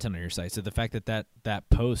lot of content on your site, so the fact that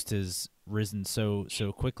post has risen so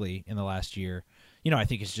quickly in the last year, I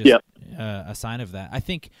think it's just a sign of that. I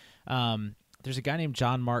think there's a guy named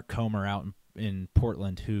John Mark Comer out in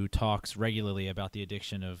Portland who talks regularly about the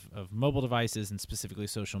addiction of mobile devices and specifically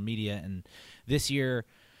social media. And this year,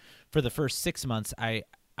 for the first 6 months, I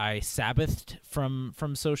Sabbathed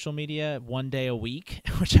from social media 1 day a week,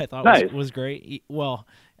 which I thought was great. Well,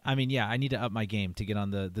 I mean, yeah, I need to up my game to get on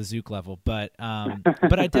the Zook level, but I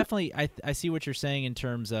definitely I see what you're saying in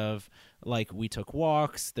terms of like we took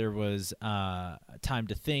walks. There was time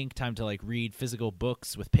to think, time to like read physical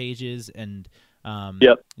books with pages, and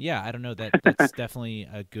yeah, I don't know, that's definitely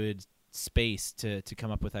a good space to come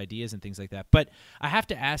up with ideas and things like that. But I have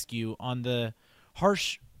to ask you on the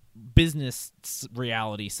harsh business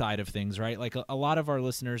reality side of things, right? Like a lot of our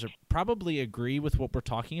listeners are probably agree with what we're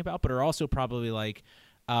talking about, but are also probably like,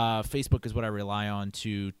 Facebook is what I rely on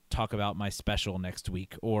to talk about my special next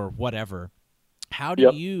week or whatever. How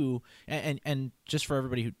do you, and just for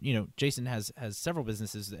everybody who, you know, Jason has several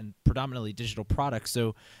businesses and predominantly digital products.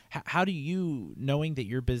 So how do you, knowing that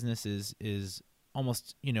your business is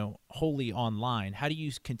almost, you know, wholly online, how do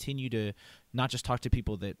you continue to not just talk to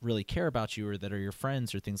people that really care about you or that are your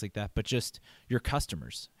friends or things like that, but just your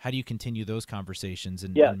customers? How do you continue those conversations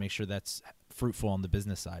and make sure that's fruitful on the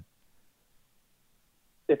business side?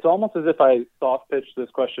 It's almost as if I soft pitched this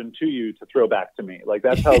question to you to throw back to me. Like,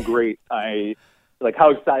 that's how great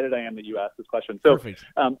how excited I am that you asked this question. So, Perfect.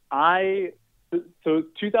 So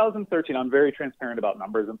 2013, I'm very transparent about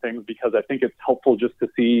numbers and things because I think it's helpful just to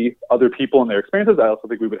see other people and their experiences. I also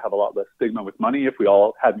think we would have a lot less stigma with money if we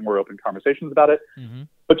all had more open conversations about it. Mm-hmm.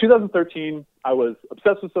 But 2013, I was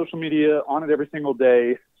obsessed with social media, on it every single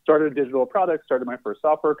day, started a digital product, started my first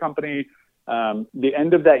software company. The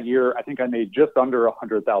end of that year, I think I made just under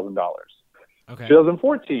 $100,000. Okay.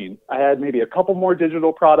 2014, I had maybe a couple more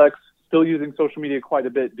digital products, still using social media quite a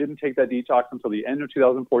bit, didn't take that detox until the end of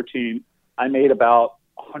 2014. I made about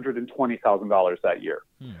 $120,000 that year.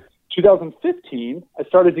 2015, I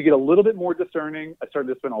started to get a little bit more discerning. I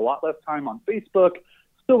started to spend a lot less time on Facebook,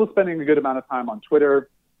 still was spending a good amount of time on Twitter,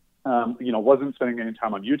 wasn't spending any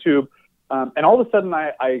time on YouTube. And all of a sudden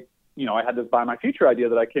I had this buy my future idea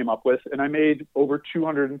that I came up with, and I made over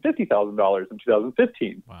 $250,000 in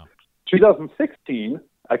 2015. Wow. 2016,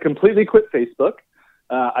 I completely quit Facebook.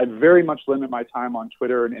 I very much limit my time on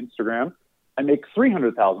Twitter and Instagram. I make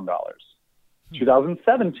 $300,000.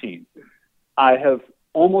 2017, I have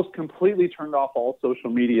almost completely turned off all social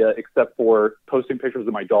media except for posting pictures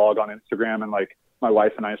of my dog on Instagram and like my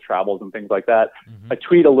wife and I's travels and things like that. Mm-hmm. I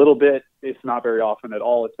tweet a little bit. It's not very often at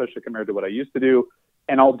all, especially compared to what I used to do.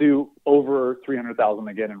 And I'll do over 300,000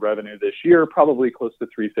 again in revenue this year, probably close to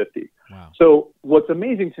 350. Wow. So what's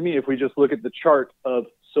amazing to me, if we just look at the chart of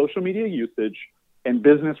social media usage and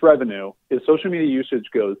business revenue, is social media usage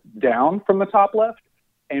goes down from the top left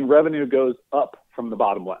and revenue goes up from the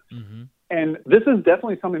bottom left. Mm-hmm. And this is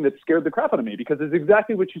definitely something that scared the crap out of me because it's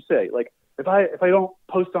exactly what you say. Like, if I don't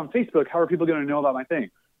post on Facebook, how are people going to know about my thing?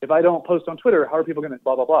 If I don't post on Twitter, how are people going to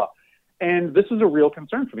blah, blah, blah? And this is a real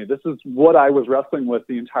concern for me. This is what I was wrestling with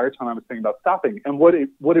the entire time I was thinking about stopping. And what it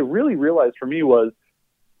really realized for me was,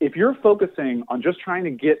 if you're focusing on just trying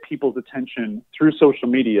to get people's attention through social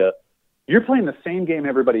media, you're playing the same game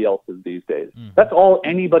everybody else is these days. Mm-hmm. That's all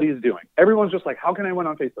anybody's doing. Everyone's just like, how can I win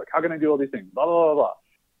on Facebook? How can I do all these things? Blah, blah, blah, blah.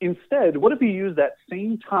 Instead, what if you use that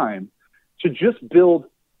same time to just build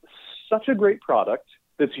such a great product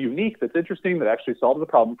that's unique, that's interesting, that actually solves a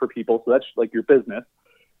problem for people? So that's like your business.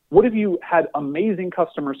 What if you had amazing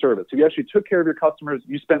customer service? If you actually took care of your customers,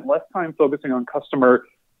 you spent less time focusing on customer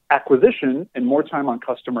acquisition and more time on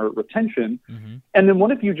customer retention. Mm-hmm. And then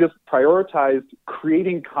what if you just prioritized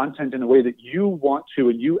creating content in a way that you want to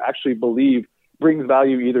and you actually believe brings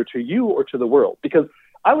value either to you or to the world? Because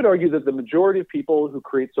I would argue that the majority of people who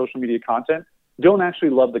create social media content don't actually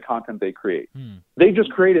love the content they create. They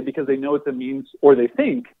just create it because they know it's a means, or they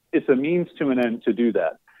think it's a means to an end to do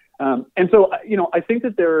that. And so, I think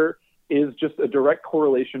that there is just a direct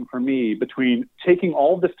correlation for me between taking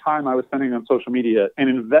all this time I was spending on social media and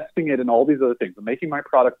investing it in all these other things, making my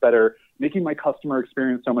product better, making my customer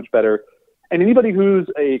experience so much better. And anybody who's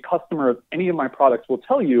a customer of any of my products will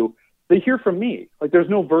tell you, they hear from me. Like, there's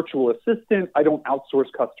no virtual assistant. I don't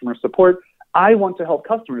outsource customer support. I want to help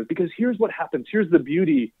customers because here's what happens. Here's the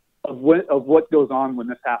beauty of what goes on when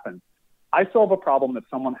this happens. I solve a problem that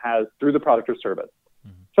someone has through the product or service.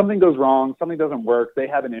 Something goes wrong, something doesn't work, they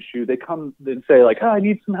have an issue, they come and say like, I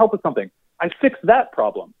need some help with something. I fix that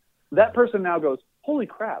problem. That person now goes, holy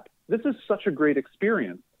crap, this is such a great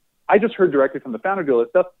experience. I just heard directly from the founder do all this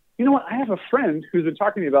stuff. You know what? I have a friend who's been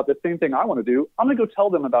talking to me about the same thing I want to do. I'm going to go tell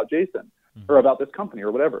them about Jason or about this company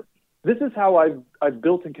or whatever. This is how I've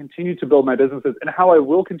built and continue to build my businesses, and how I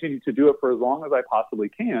will continue to do it for as long as I possibly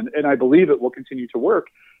can. And I believe it will continue to work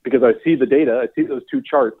because I see the data. I see those two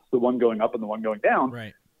charts, the one going up and the one going down.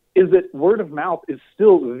 Right. Is that word of mouth is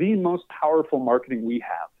still the most powerful marketing we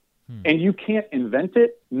have. And you can't invent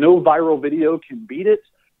it. No viral video can beat it.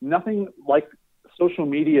 Nothing like social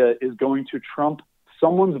media is going to trump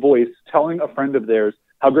someone's voice telling a friend of theirs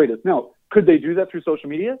how great it is. Now, could they do that through social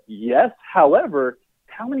media? Yes. However,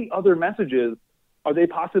 how many other messages are they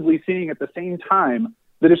possibly seeing at the same time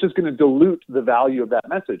that it's just going to dilute the value of that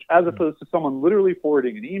message, as opposed to someone literally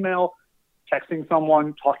forwarding an email, texting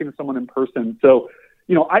someone, talking to someone in person? So,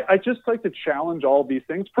 I just like to challenge all these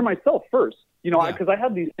things for myself first, because I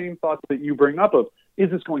have these same thoughts that you bring up of,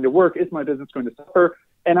 is this going to work? Is my business going to suffer?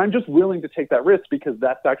 And I'm just willing to take that risk because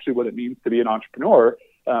that's actually what it means to be an entrepreneur.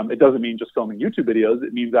 It doesn't mean just filming YouTube videos.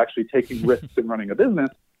 It means actually taking risks and running a business,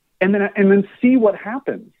 and then see what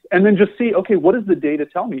happens, and then just see, okay, what does the data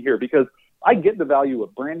tell me here? Because I get the value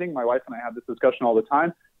of branding. My wife and I have this discussion all the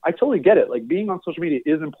time. I totally get it. Like, being on social media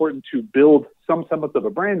is important to build some semblance of a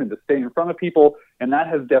brand and to stay in front of people, and that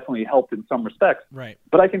has definitely helped in some respects. Right.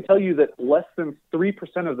 But I can tell you that less than 3%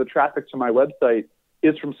 of the traffic to my website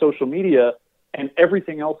is from social media, and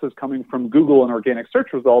everything else is coming from Google and organic search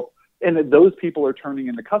results, and that those people are turning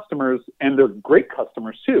into customers, and they're great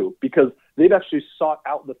customers too, because they've actually sought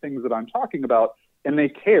out the things that I'm talking about, and they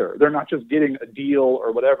care. They're not just getting a deal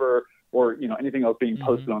or whatever, or anything else being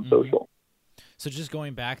posted on social. So just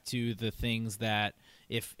going back to the things that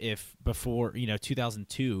if before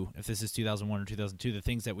 2002, if this is 2001 or 2002, the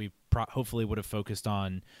things that we hopefully would have focused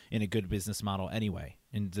on in a good business model anyway,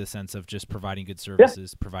 in the sense of just providing good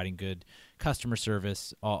services, providing good customer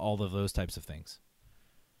service, all of those types of things.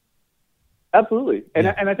 Absolutely. And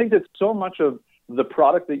I think that so much of the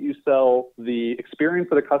product that you sell, the experience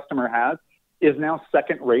that a customer has, is now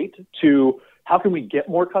second rate to how can we get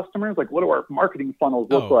more customers? Like, what do our marketing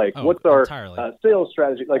funnels look like? What's our sales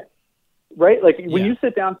strategy? Like, right? Like, when you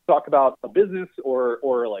sit down to talk about a business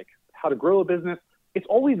or like how to grow a business, it's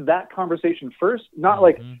always that conversation first, not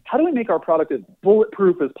like, how do we make our product as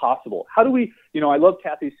bulletproof as possible? How do we, I love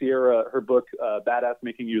Kathy Sierra, her book, Badass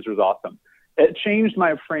Making Users Awesome. It changed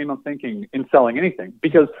my frame of thinking in selling anything,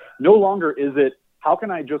 because no longer is it, how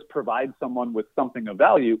can I just provide someone with something of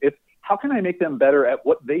value? It's, how can I make them better at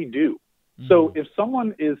what they do? So if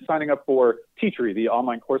someone is signing up for Teachery, the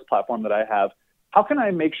online course platform that I have, how can I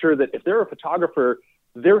make sure that if they're a photographer,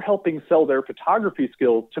 they're helping sell their photography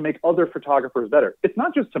skills to make other photographers better? It's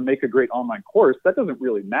not just to make a great online course. That doesn't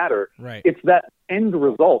really matter. Right. It's that end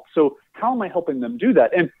result. So how am I helping them do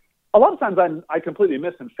that? And a lot of times I completely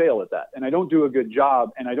miss and fail at that, and I don't do a good job,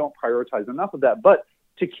 and I don't prioritize enough of that. But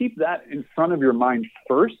to keep that in front of your mind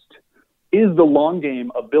first is the long game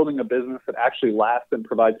of building a business that actually lasts and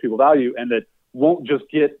provides people value, and that won't just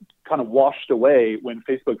get kind of washed away when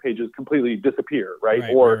Facebook pages completely disappear, right?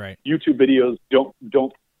 Or YouTube videos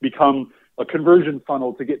don't become a conversion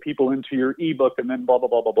funnel to get people into your ebook, and then blah, blah,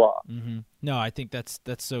 blah, blah, blah. No, I think that's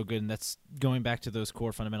so good. And that's going back to those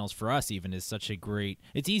core fundamentals for us even is such a great,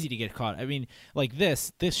 it's easy to get caught. I mean, like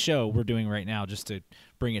this show we're doing right now, just to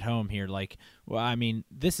bring it home here, like, well, I mean,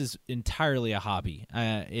 this is entirely a hobby.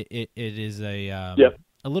 It is a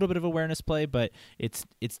little bit of awareness play, but it's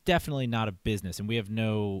definitely not a business, and we have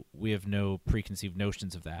no preconceived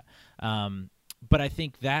notions of that. But I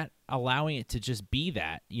think that allowing it to just be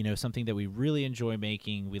that, something that we really enjoy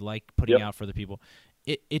making, we like putting out for the people,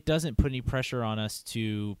 it doesn't put any pressure on us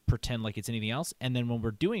to pretend like it's anything else. And then when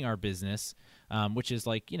we're doing our business, which is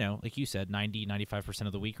like, like you said, 95%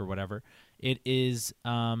 of the week or whatever, it is,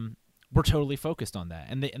 we're totally focused on that.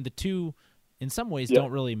 And the two, in some ways,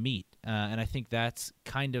 don't really meet. And I think that's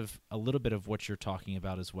kind of a little bit of what you're talking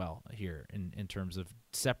about as well here in terms of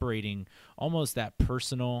separating almost that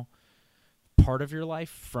personal part of your life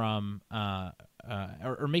from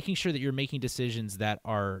or making sure that you're making decisions that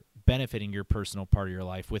are benefiting your personal part of your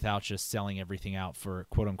life without just selling everything out for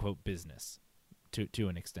quote unquote business to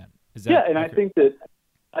an extent. Is that and accurate?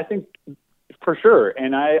 I think for sure.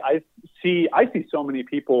 And I see so many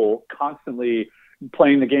people constantly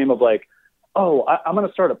playing the game of like, oh, I'm going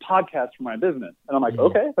to start a podcast for my business. And I'm like,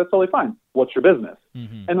 okay, that's totally fine. What's your business?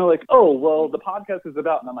 And they're like, oh, well, the podcast is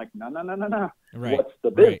about, and I'm like, no. Right. What's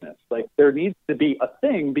the business? Like, there needs to be a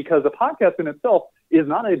thing, because a podcast in itself is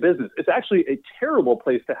not a business. It's actually a terrible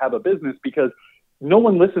place to have a business, because no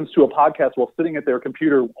one listens to a podcast while sitting at their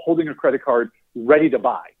computer, holding a credit card, ready to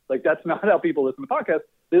buy. Like, that's not how people listen to podcasts.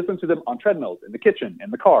 They listen to them on treadmills, in the kitchen, in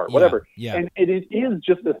the car, whatever. Yeah. And it is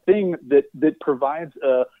just a thing that provides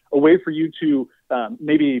a way for you to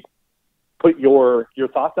maybe put your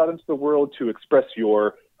thoughts out into the world, to express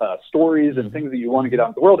your stories and things that you want to get out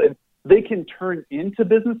into the world. And they can turn into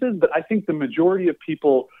businesses, but I think the majority of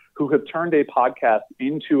people who have turned a podcast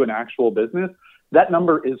into an actual business, that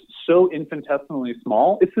number is so infinitesimally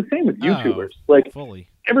small. It's the same with YouTubers. Fully.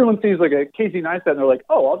 everyone sees like a Casey Neistat and they're like,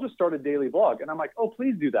 oh, I'll just start a daily vlog. And I'm like, oh,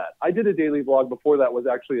 please do that. I did a daily vlog before that was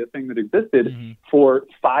actually a thing that existed for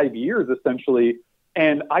 5 years, essentially.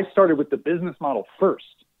 And I started with the business model first.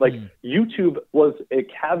 Like YouTube was a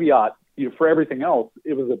caveat, for everything else.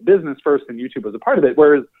 It was a business first and YouTube was a part of it.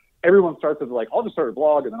 Whereas everyone starts with like, I'll just start a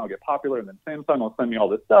blog and then I'll get popular and then Samsung will send me all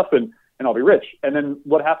this stuff and I'll be rich. And then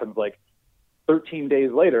what happens? Like 13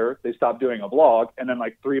 days later, they stop doing a vlog. And then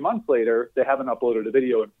like 3 months later, they haven't uploaded a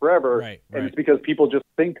video in forever. Right. And it's because people just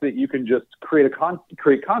think that you can just create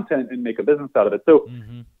content and make a business out of it. So,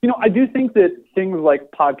 I do think that things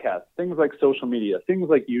like podcasts, things like social media, things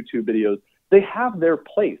like YouTube videos, they have their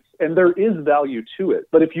place and there is value to it.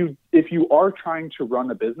 But if you are trying to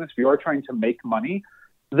run a business, if you are trying to make money,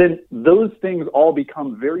 then those things all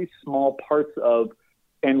become very small parts of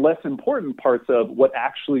and less important parts of what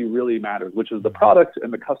actually really matters, which is the product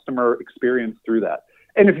and the customer experience through that.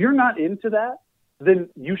 And if you're not into that, then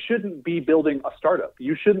you shouldn't be building a startup.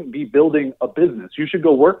 You shouldn't be building a business. You should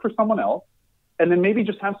go work for someone else and then maybe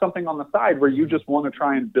just have something on the side where you just want to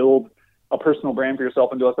try and build a personal brand for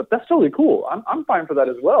yourself and do all that stuff. That's totally cool. I'm fine for that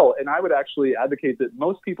as well. And I would actually advocate that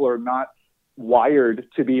most people are not wired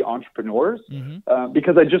to be entrepreneurs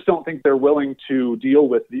because I just don't think they're willing to deal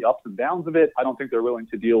with the ups and downs of it. I don't think they're willing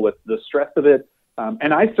to deal with the stress of it.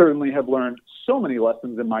 And I certainly have learned so many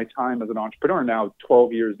lessons in my time as an entrepreneur, now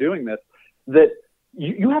 12 years doing this, that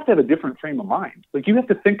you have to have a different frame of mind. Like you have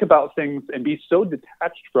to think about things and be so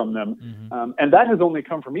detached from them. And that has only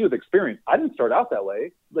come from me with experience. I didn't start out that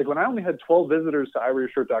way. Like when I only had 12 visitors to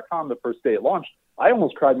iWearYourShirt.com the first day it launched, I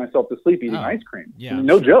almost cried myself to sleep eating ice cream. Yeah,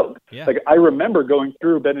 no joke. Yeah. Like I remember going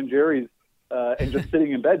through Ben & Jerry's and just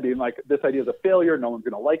sitting in bed being like, this idea is a failure. No one's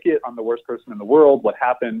going to like it. I'm the worst person in the world. What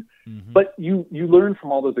happened? But you learn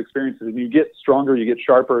from all those experiences and you get stronger, you get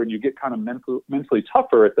sharper, and you get kind of mentally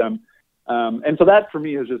tougher at them. And so that for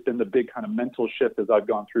me has just been the big kind of mental shift as I've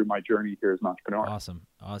gone through my journey here as an entrepreneur.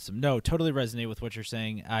 Awesome. No, totally resonate with what you're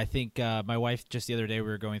saying. I think my wife just the other day, we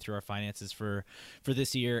were going through our finances for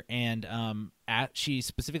this year, and she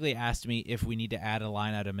specifically asked me if we need to add a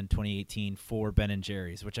line item in 2018 for Ben &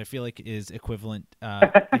 Jerry's, which I feel like is equivalent.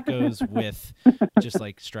 It goes with just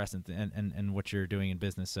like stress and what you're doing in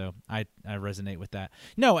business. So I resonate with that.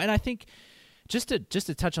 No, and I think just to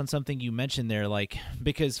touch on something you mentioned there, like,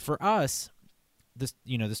 because for us, this,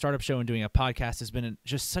 the startup show and doing a podcast has been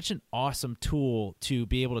just such an awesome tool to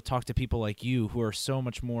be able to talk to people like you who are so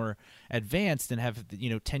much more advanced and have,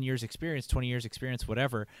 10 years experience, 20 years experience,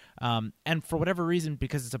 whatever. And for whatever reason,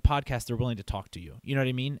 because it's a podcast, they're willing to talk to you. You know what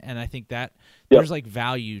I mean? And I think that there's like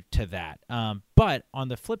value to that. But on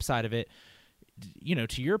the flip side of it,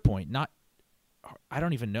 to your point, I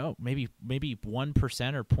don't even know. Maybe 1%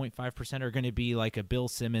 or 0.5% are going to be like a Bill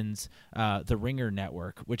Simmons, the Ringer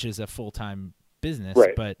Network, which is a full-time business.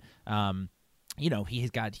 Right. But, he has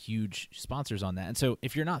got huge sponsors on that. And so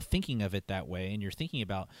if you're not thinking of it that way and you're thinking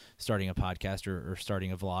about starting a podcast or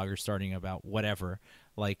starting a vlog or starting about whatever,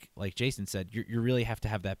 like Jason said, you really have to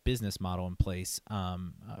have that business model in place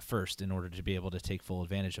first in order to be able to take full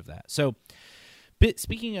advantage of that. So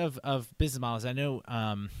speaking of business models, I know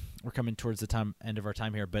we're coming towards the end of our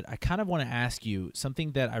time here, but I kind of want to ask you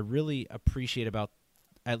something that I really appreciate about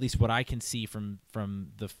at least what I can see from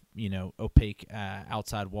the opaque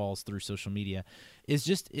outside walls through social media is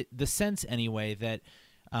just the sense anyway that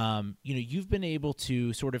you've been able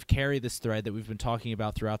to sort of carry this thread that we've been talking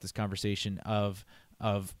about throughout this conversation of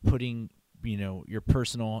putting your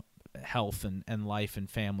personal health and life and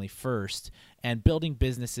family first and building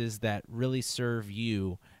businesses that really serve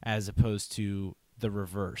you as opposed to the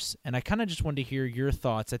reverse. And I kind of just wanted to hear your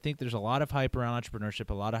thoughts. I think there's a lot of hype around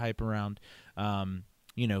entrepreneurship, a lot of hype around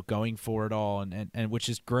going for it all and which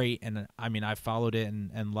is great. And I mean, I've followed it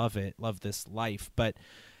and love this life, but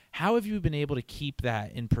how have you been able to keep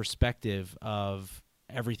that in perspective of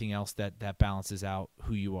everything else that balances out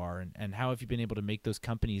who you are, and how have you been able to make those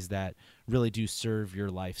companies that really do serve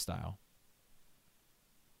your lifestyle?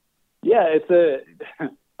 Yeah,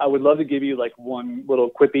 I would love to give you like one little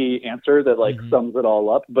quippy answer that like sums it all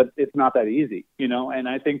up, but it's not that easy, and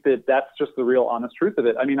I think that that's just the real honest truth of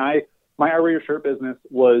it. I mean, my I Wear Your Shirt business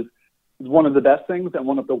was one of the best things and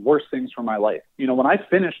one of the worst things for my life. When I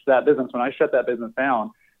finished that business, when I shut that business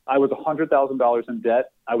down, I was $100,000 in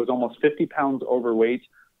debt. I was almost 50 pounds overweight.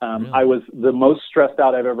 Really? I was the most stressed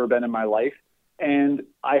out I've ever been in my life. And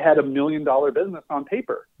I had $1 million business on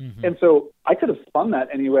paper. And so I could have spun that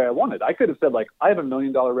any way I wanted. I could have said, like, I have $1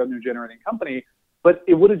 million revenue generating company, but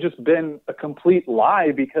it would have just been a complete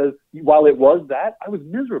lie because while it was that, I was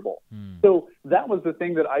miserable. So that was the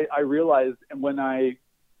thing that I realized. And when I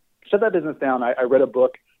shut that business down, I read a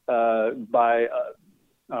book by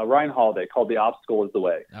Ryan Holiday, called The Obstacle is the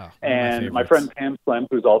Way. And my friend Pam Slim,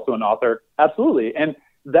 who's also an author, absolutely. And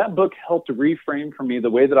that book helped reframe for me the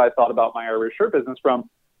way that I thought about my Irish shirt business from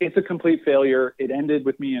it's a complete failure, it ended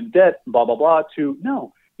with me in debt, blah, blah, blah, to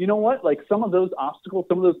no, you know what? Like some of those obstacles,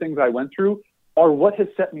 some of those things I went through are what has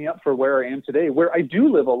set me up for where I am today, where I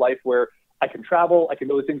do live a life where I can travel, I can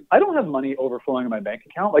do those things. I don't have money overflowing in my bank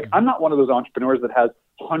account. Like I'm not one of those entrepreneurs that has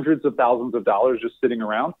hundreds of thousands of dollars just sitting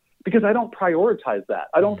around because I don't prioritize that.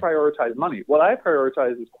 I don't prioritize money. What I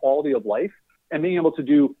prioritize is quality of life and being able to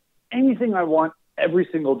do anything I want every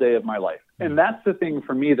single day of my life. And that's the thing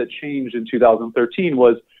for me that changed in 2013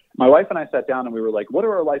 was my wife and I sat down and we were like, what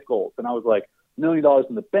are our life goals? And I was like, $1 million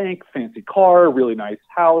in the bank, fancy car, really nice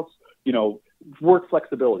house, you know, work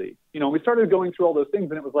flexibility. You know, we started going through all those things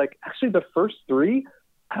and it was like, actually the first three,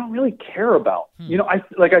 I don't really care about. You know, I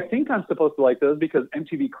think I'm supposed to like those because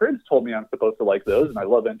MTV Cribs told me I'm supposed to like those and I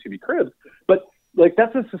love MTV Cribs. But like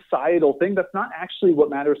that's a societal thing. That's not actually what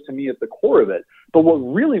matters to me at the core of it. But what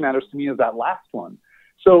really matters to me is that last one.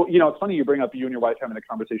 So, you know, it's funny you bring up you and your wife having a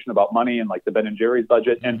conversation about money and like the Ben and Jerry's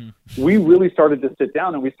budget. And we really started to sit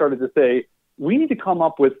down and we started to say, we need to come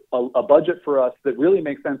up with a budget for us that really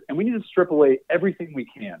makes sense. And we need to strip away everything we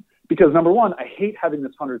can. Because number one, I hate having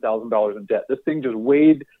this $100,000 in debt. This thing just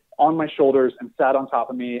weighed on my shoulders and sat on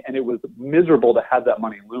top of me. And it was miserable to have that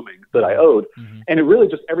money looming that I owed. And it really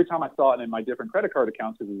just, every time I saw it in my different credit card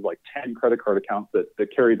accounts, it was like 10 credit card accounts that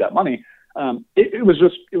carried that money. It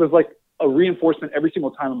was like a reinforcement every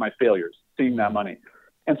single time of my failures, seeing that money.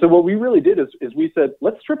 And so what we really did is we said,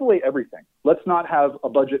 let's strip away everything. Let's not have a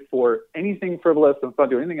budget for anything frivolous. Let's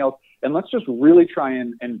not do anything else. And let's just really try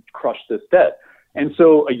and crush this debt. And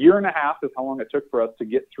so 1.5 years is how long it took for us to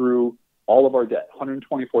get through all of our debt.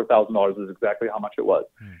 $124,000 is exactly how much it was.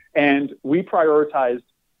 And we prioritized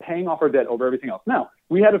paying off our debt over everything else. Now,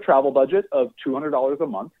 we had a travel budget of $200 a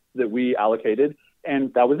month that we allocated.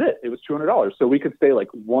 And that was it. It was $200. So we could stay like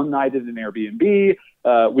one night at an Airbnb.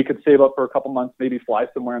 We could save up for a couple months, maybe fly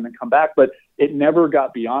somewhere and then come back. But it never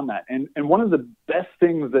got beyond that. And one of the best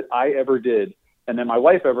things that I ever did, and then my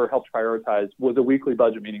wife ever helped prioritize, was a weekly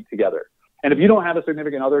budget meeting together. And if you don't have a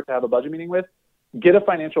significant other to have a budget meeting with, get a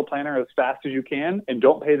financial planner as fast as you can and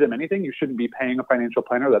don't pay them anything. You shouldn't be paying a financial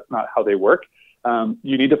planner. That's not how they work.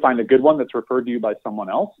 You need to find a good one that's referred to you by someone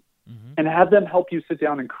else. And have them help you sit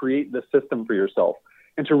down and create the system for yourself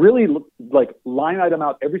and to really like line item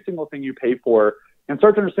out every single thing you pay for and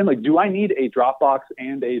start to understand, like, do I need a Dropbox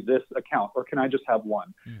and this account, or can I just have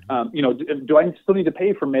one? You know, do I still need to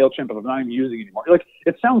pay for MailChimp if I'm not even using it anymore? Like,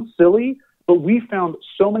 it sounds silly, but we found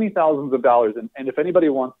so many thousands of dollars. And if anybody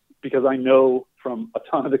wants, because I know from a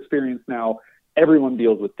ton of experience now, everyone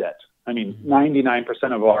deals with debt. I mean, 99%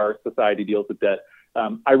 of our society deals with debt.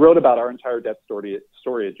 I wrote about our entire debt story at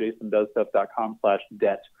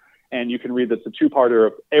jasondoesstuff.com/debt. And you can read that's a 2-parter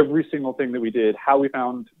of every single thing that we did, how we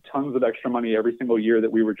found tons of extra money every single year that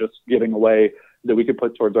we were just giving away that we could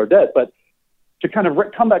put towards our debt. But to kind of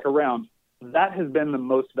come back around, that has been the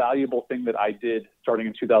most valuable thing that I did starting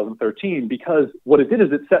in 2013, because what it did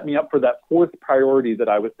is it set me up for that fourth priority that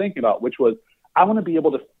I was thinking about, which was I want to be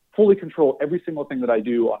able to fully control every single thing that I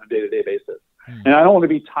do on a day-to-day basis. And I don't want to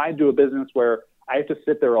be tied to a business where I have to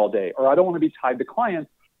sit there all day, or I don't want to be tied to clients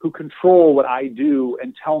who control what I do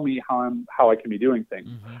and tell me how I can be doing things.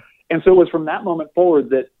 And so it was from that moment forward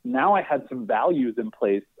that now I had some values in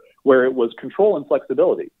place where it was control and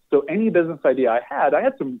flexibility. So any business idea I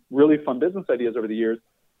had some really fun business ideas over the years,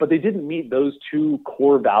 but they didn't meet those two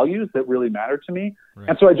core values that really mattered to me. Right.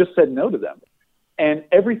 And so I just said no to them. And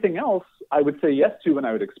everything else I would say yes to, and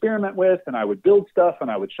I would experiment with, and I would build stuff, and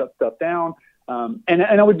I would shut stuff down. And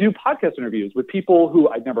I would do podcast interviews with people who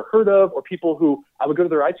I'd never heard of, or people who I would go to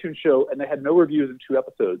their iTunes show and they had no reviews in 2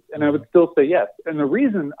 episodes, and I would still say yes. And the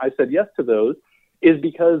reason I said yes to those is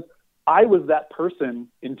because I was that person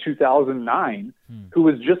in 2009 who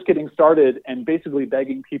was just getting started and basically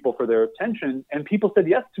begging people for their attention, and people said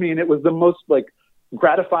yes to me, and it was the most like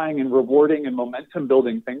gratifying and rewarding and momentum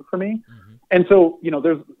building thing for me. And so, you know,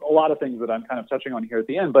 there's a lot of things that I'm kind of touching on here at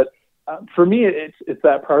the end, but for me, it's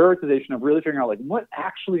that prioritization of really figuring out like what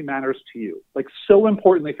actually matters to you. Like, so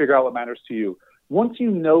importantly, figure out what matters to you. Once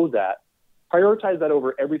you know that, prioritize that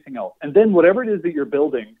over everything else. And then whatever it is that you're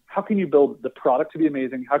building, how can you build the product to be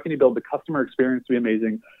amazing? How can you build the customer experience to be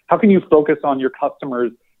amazing? How can you focus on your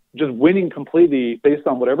customers just winning completely based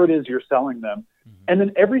on whatever it is you're selling them? And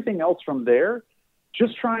then everything else from there,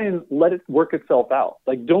 just try and let it work itself out.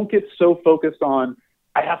 Like, don't get so focused on,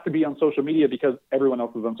 I have to be on social media because everyone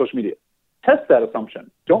else is on social media. Test that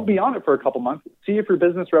assumption. Don't be on it for a couple months. See if your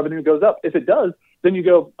business revenue goes up. If it does, then you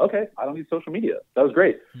go, okay, I don't need social media. That was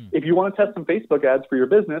great. If you want to test some Facebook ads for your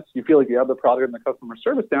business, you feel like you have the product and the customer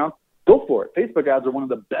service down, go for it. Facebook ads are one of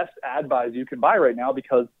the best ad buys you can buy right now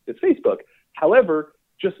because it's Facebook. However,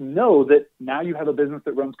 just know that now you have a business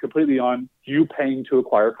that runs completely on you paying to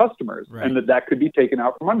acquire customers, and that could be taken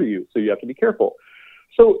out from under you. So you have to be careful.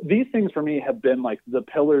 So these things for me have been like the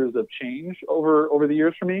pillars of change over the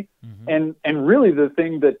years for me. And really the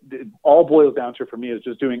thing that it all boils down to for me is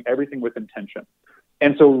just doing everything with intention.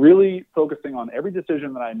 And so really focusing on every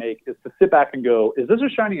decision that I make is to sit back and go, is this a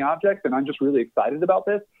shiny object and I'm just really excited about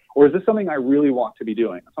this? Or is this something I really want to be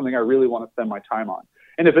doing, something I really want to spend my time on?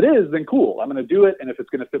 And if it is, then cool, I'm going to do it. And if it's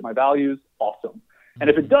going to fit my values, awesome. And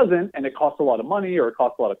if it doesn't, and it costs a lot of money or it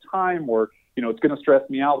costs a lot of time or, you know, it's going to stress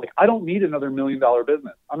me out, like I don't need another $1 million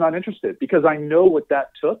business. I'm not interested because I know what that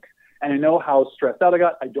took and I know how stressed out I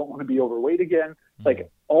got. I don't want to be overweight again. Like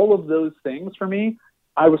all of those things for me,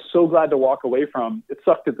 I was so glad to walk away from. It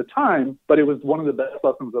sucked at the time, but it was one of the best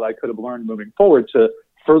lessons that I could have learned moving forward to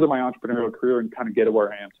further my entrepreneurial career and kind of get to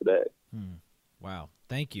where I am today. Wow.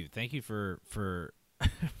 Thank you. Thank you for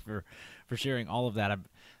sharing all of that.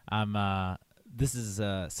 This is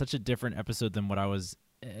such a different episode than what I was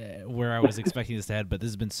where I was expecting this to head, but this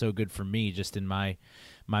has been so good for me just in my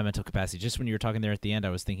mental capacity. Just when you were talking there at the end,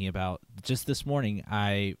 I was thinking about just this morning,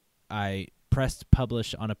 I pressed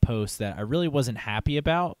publish on a post that I really wasn't happy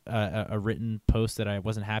about, a written post that I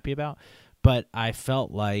wasn't happy about, but I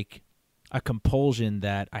felt like a compulsion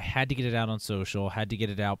that I had to get it out on social, had to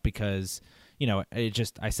get it out because, you know,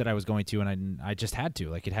 I said I was going to, and I just had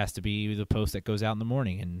to. Like, it has to be the post that goes out in the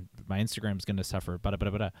morning, and my Instagram's going to suffer,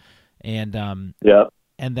 and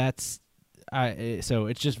and that's so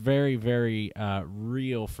it's just very, very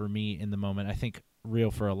real for me in the moment. I think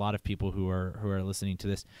real for a lot of people who are listening to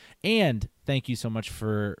this. And thank you so much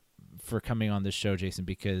for coming on this show, Jason,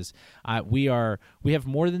 because we have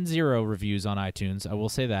more than 0 reviews on iTunes. I will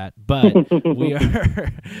say that, but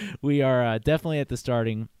we are definitely at the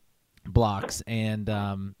starting blocks, and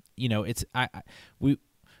you know,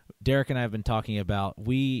 Derek and I have been talking about,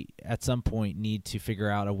 we at some point need to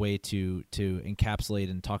figure out a way to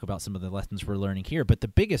encapsulate and talk about some of the lessons we're learning here. But the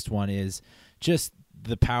biggest one is just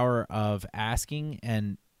the power of asking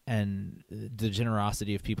and the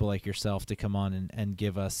generosity of people like yourself to come on and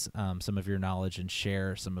give us some of your knowledge and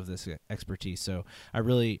share some of this expertise. So I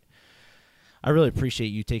really appreciate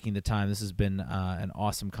you taking the time. This has been an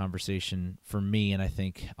awesome conversation for me, and I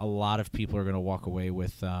think a lot of people are going to walk away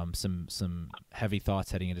with some heavy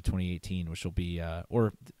thoughts heading into 2018, which will be,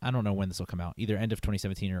 or I don't know when this will come out, either end of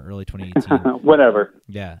 2017 or early 2018. Whatever.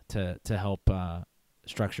 Yeah, to help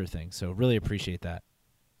structure things. So really appreciate that.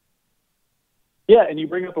 Yeah, and you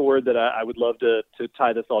bring up a word that I would love to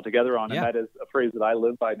tie this all together on, Yeah. and that is a phrase that I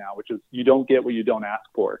live by now, which is you don't get what you don't ask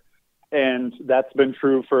for. And that's been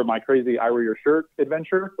true for my crazy I Wear Your Shirt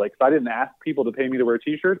adventure. Like, if I didn't ask people to pay me to wear a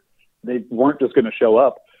T-shirt, they weren't just going to show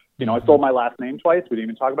up. You know, I sold my last name twice. We didn't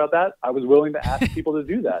even talk about that. I was willing to ask people to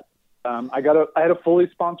do that. I had a fully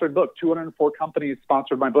sponsored book. 204 companies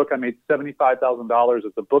sponsored my book. I made $75,000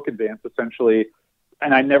 as a book advance, essentially.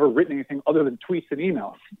 And I'd never written anything other than tweets and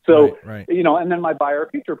emails. So, right. You know, and then my Buy Our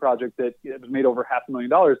Future project that was made over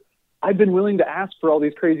 $500,000. I've been willing to ask for all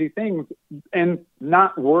these crazy things and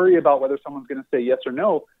not worry about whether someone's going to say yes or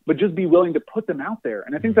no, but just be willing to put them out there.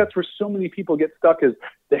 And I think that's where so many people get stuck, is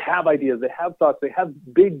they have ideas, they have thoughts, they have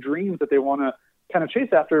big dreams that they want to kind of chase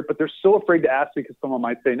after, but they're so afraid to ask because someone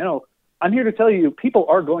might say no. I'm here to tell you, people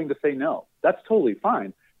are going to say no. That's totally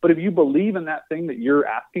fine. But if you believe in that thing that you're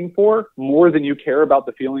asking for more than you care about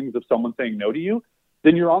the feelings of someone saying no to you,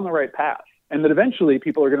 then you're on the right path. And that eventually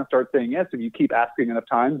people are going to start saying yes if you keep asking enough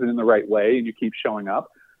times and in the right way and you keep showing up.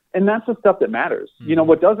 And that's the stuff that matters. Mm-hmm. You know,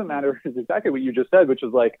 what doesn't matter is exactly what you just said, which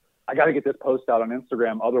is like, I got to get this post out on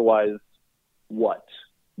Instagram. Otherwise, what?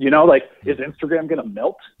 You know, like, is Instagram going to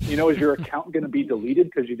melt? You know, is your account going to be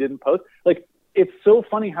deleted because you didn't post? Like, it's so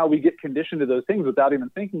funny how we get conditioned to those things without even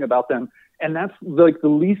thinking about them. And that's like the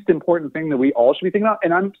least important thing that we all should be thinking about.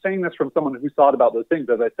 And I'm saying this from someone who thought about those things.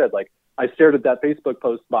 As I said, like, I stared at that Facebook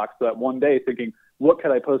post box that one day thinking, what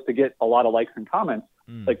could I post to get a lot of likes and comments?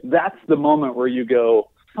 Like, that's the moment where you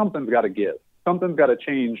go, something's got to give, something's got to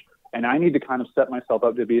change. And I need to kind of set myself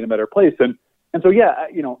up to be in a better place. And so, yeah,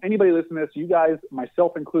 you know, anybody listening to this, you guys,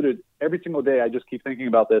 myself included, every single day, I just keep thinking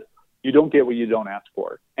about this. You don't get what you don't ask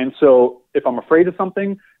for. And so if I'm afraid of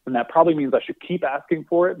something, then that probably means I should keep asking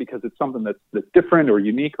for it because it's something that's different or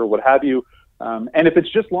unique or what have you. And if it's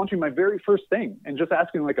just launching my very first thing and just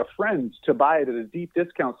asking like a friend to buy it at a deep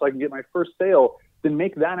discount so I can get my first sale, then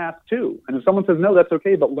make that ask too. And if someone says no, that's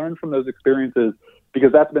okay, but learn from those experiences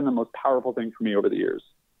because that's been the most powerful thing for me over the years.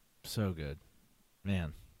 So good.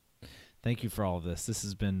 Man, thank you for all of this. This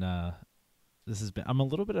has been I'm a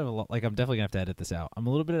little bit of like, I'm definitely gonna have to edit this out. I'm a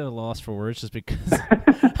little bit at a loss for words just because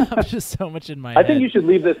I'm just so much in my head. I think you should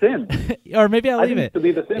leave this in. Or maybe I'll leave it.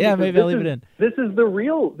 Leave this in, yeah, maybe I'll leave it in. This is the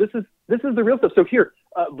real stuff. So here,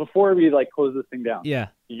 before we like close this thing down, yeah,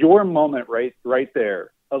 your moment right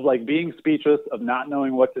there of like being speechless, of not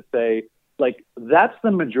knowing what to say, like that's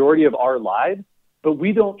the majority of our lives. But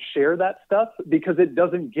we don't share that stuff because it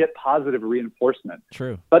doesn't get positive reinforcement.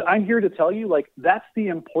 True. But I'm here to tell you, like, that's the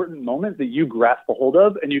important moment that you grasp a hold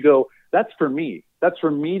of and you go, that's for me. That's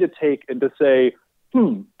for me to take and to say,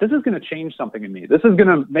 this is going to change something in me. This is going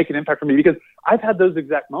to make an impact for me, because I've had those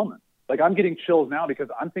exact moments. Like, I'm getting chills now because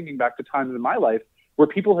I'm thinking back to times in my life where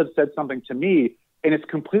people have said something to me and it's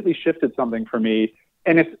completely shifted something for me.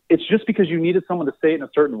 And it's just because you needed someone to say it in a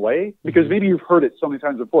certain way, because maybe you've heard it so many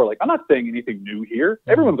times before. Like, I'm not saying anything new here.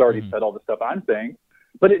 Everyone's already said all the stuff I'm saying,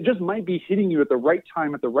 but it just might be hitting you at the right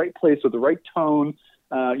time, at the right place, with the right tone,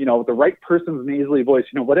 with the right person's nasally voice,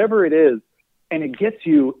 whatever it is. And it gets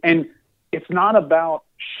you. And it's not about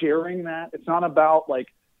sharing that. It's not about like,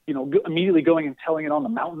 immediately going and telling it on the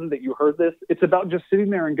mountain that you heard this. It's about just sitting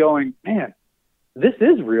there and going, man, this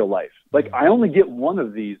is real life. Like, I only get one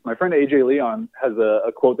of these. My friend AJ Leon has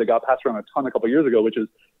a quote that got passed around a ton a couple years ago, which is,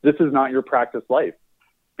 this is not your practice life.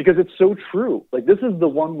 Because it's so true. Like, this is the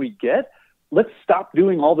one we get. Let's stop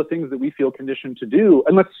doing all the things that we feel conditioned to do.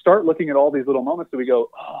 And let's start looking at all these little moments that we go,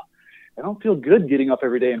 I don't feel good getting up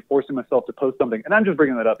every day and forcing myself to post something. And I'm just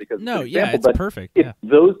bringing that up because it's perfect. It's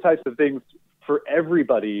those types of things for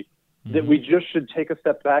everybody that we just should take a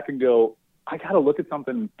step back and go, I got to look at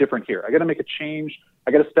something different here. I got to make a change.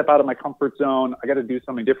 I got to step out of my comfort zone. I got to do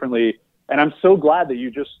something differently. And I'm so glad that you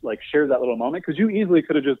just like shared that little moment, because you easily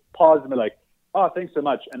could have just paused and been like, oh, thanks so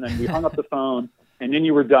much. And then we hung up the phone and then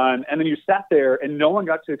you were done. And then you sat there and no one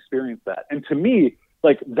got to experience that. And to me,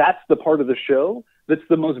 like, that's the part of the show that's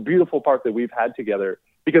the most beautiful part that we've had together,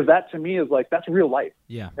 because that to me is like, that's real life.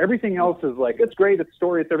 Yeah. Everything else is like, it's great. It's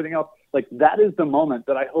story. It's everything else. Like, that is the moment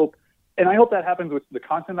that I hope. And I hope that happens with the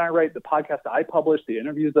content I write, the podcast I publish, the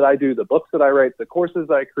interviews that I do, the books that I write, the courses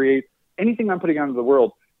that I create, anything I'm putting out into the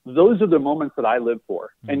world. Those are the moments that I live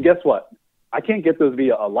for. And guess what? I can't get those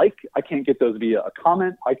via a like. I can't get those via a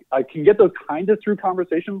comment. I can get those kind of through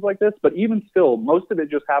conversations like this, but even still, most of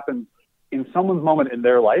it just happens in someone's moment in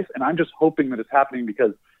their life. And I'm just hoping that it's happening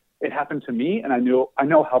because it happened to me, and I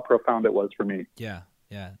know how profound it was for me. Yeah.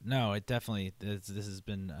 Yeah. No, it definitely, this has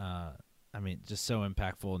been, just so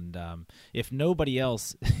impactful. And if nobody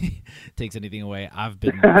else takes anything away, I've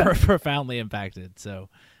been profoundly impacted. So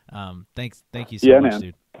thank you so much, man.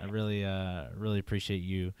 Dude. I really appreciate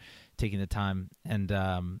you taking the time.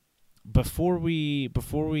 And before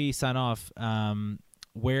we sign off,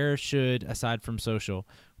 where should, aside from social,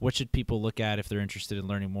 what should people look at if they're interested in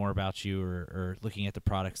learning more about you or looking at the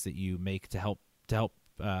products that you make to help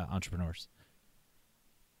entrepreneurs?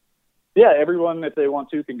 Yeah, everyone, if they want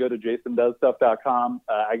to, can go to jasondoesstuff.com.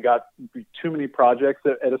 I got too many projects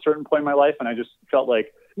at a certain point in my life, and I just felt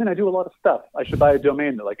like, man, I do a lot of stuff. I should buy a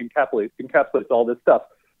domain that like encapsulates all this stuff.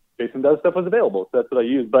 Jason Does Stuff was available, so that's what I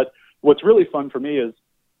use. But what's really fun for me is,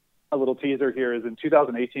 a little teaser here, is in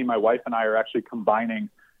 2018, my wife and I are actually combining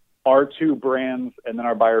our two brands and then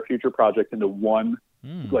our Buy Our Future project into one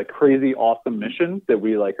like crazy awesome mission that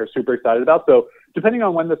we like are super excited about. So depending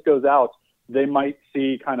on when this goes out, they might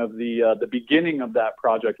see kind of the beginning of that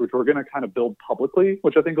project, which we're going to kind of build publicly,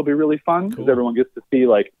 which I think will be really fun, because everyone gets to see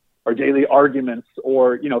like our daily arguments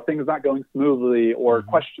or, things not going smoothly or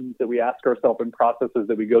questions that we ask ourselves and processes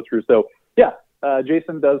that we go through. So yeah,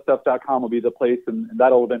 jasondoesstuff.com will be the place, and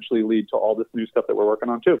that'll eventually lead to all this new stuff that we're working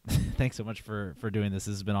on too. Thanks so much for doing this.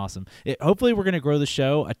 This has been awesome. Hopefully we're going to grow the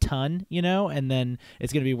show a ton, and then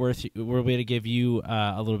it's going to be we'll be able to give you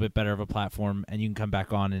a little bit better of a platform, and you can come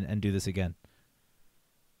back on and do this again.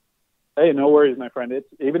 Hey, no worries, my friend.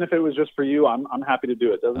 Even if it was just for you, I'm happy to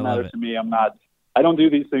do it. Doesn't matter to me. I don't do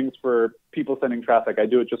these things for people sending traffic. I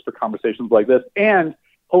do it just for conversations like this. And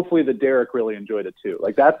hopefully that Derek really enjoyed it too.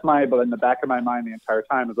 Like, that's but in the back of my mind the entire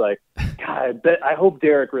time is like, God, I hope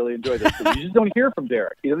Derek really enjoyed this. You just don't hear from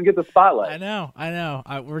Derek. He doesn't get the spotlight. I know.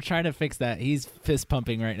 We're trying to fix that. He's fist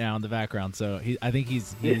pumping right now in the background. So I think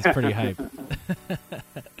he's pretty hyped.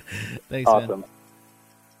 Thanks, awesome. Man.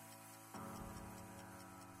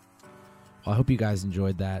 Well, I hope you guys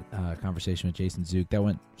enjoyed that conversation with Jason Zook. That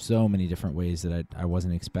went so many different ways that I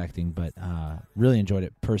wasn't expecting, but really enjoyed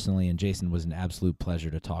it personally, and Jason was an absolute pleasure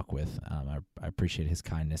to talk with. I appreciate his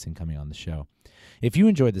kindness in coming on the show. If you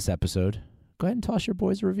enjoyed this episode, go ahead and toss your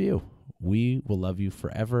boys a review. We will love you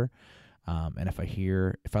forever. And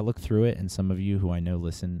if I look through it and some of you who I know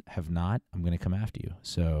listen have not, I'm going to come after you.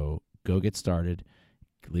 So go get started,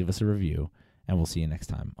 leave us a review, and we'll see you next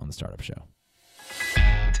time on The Startup Show.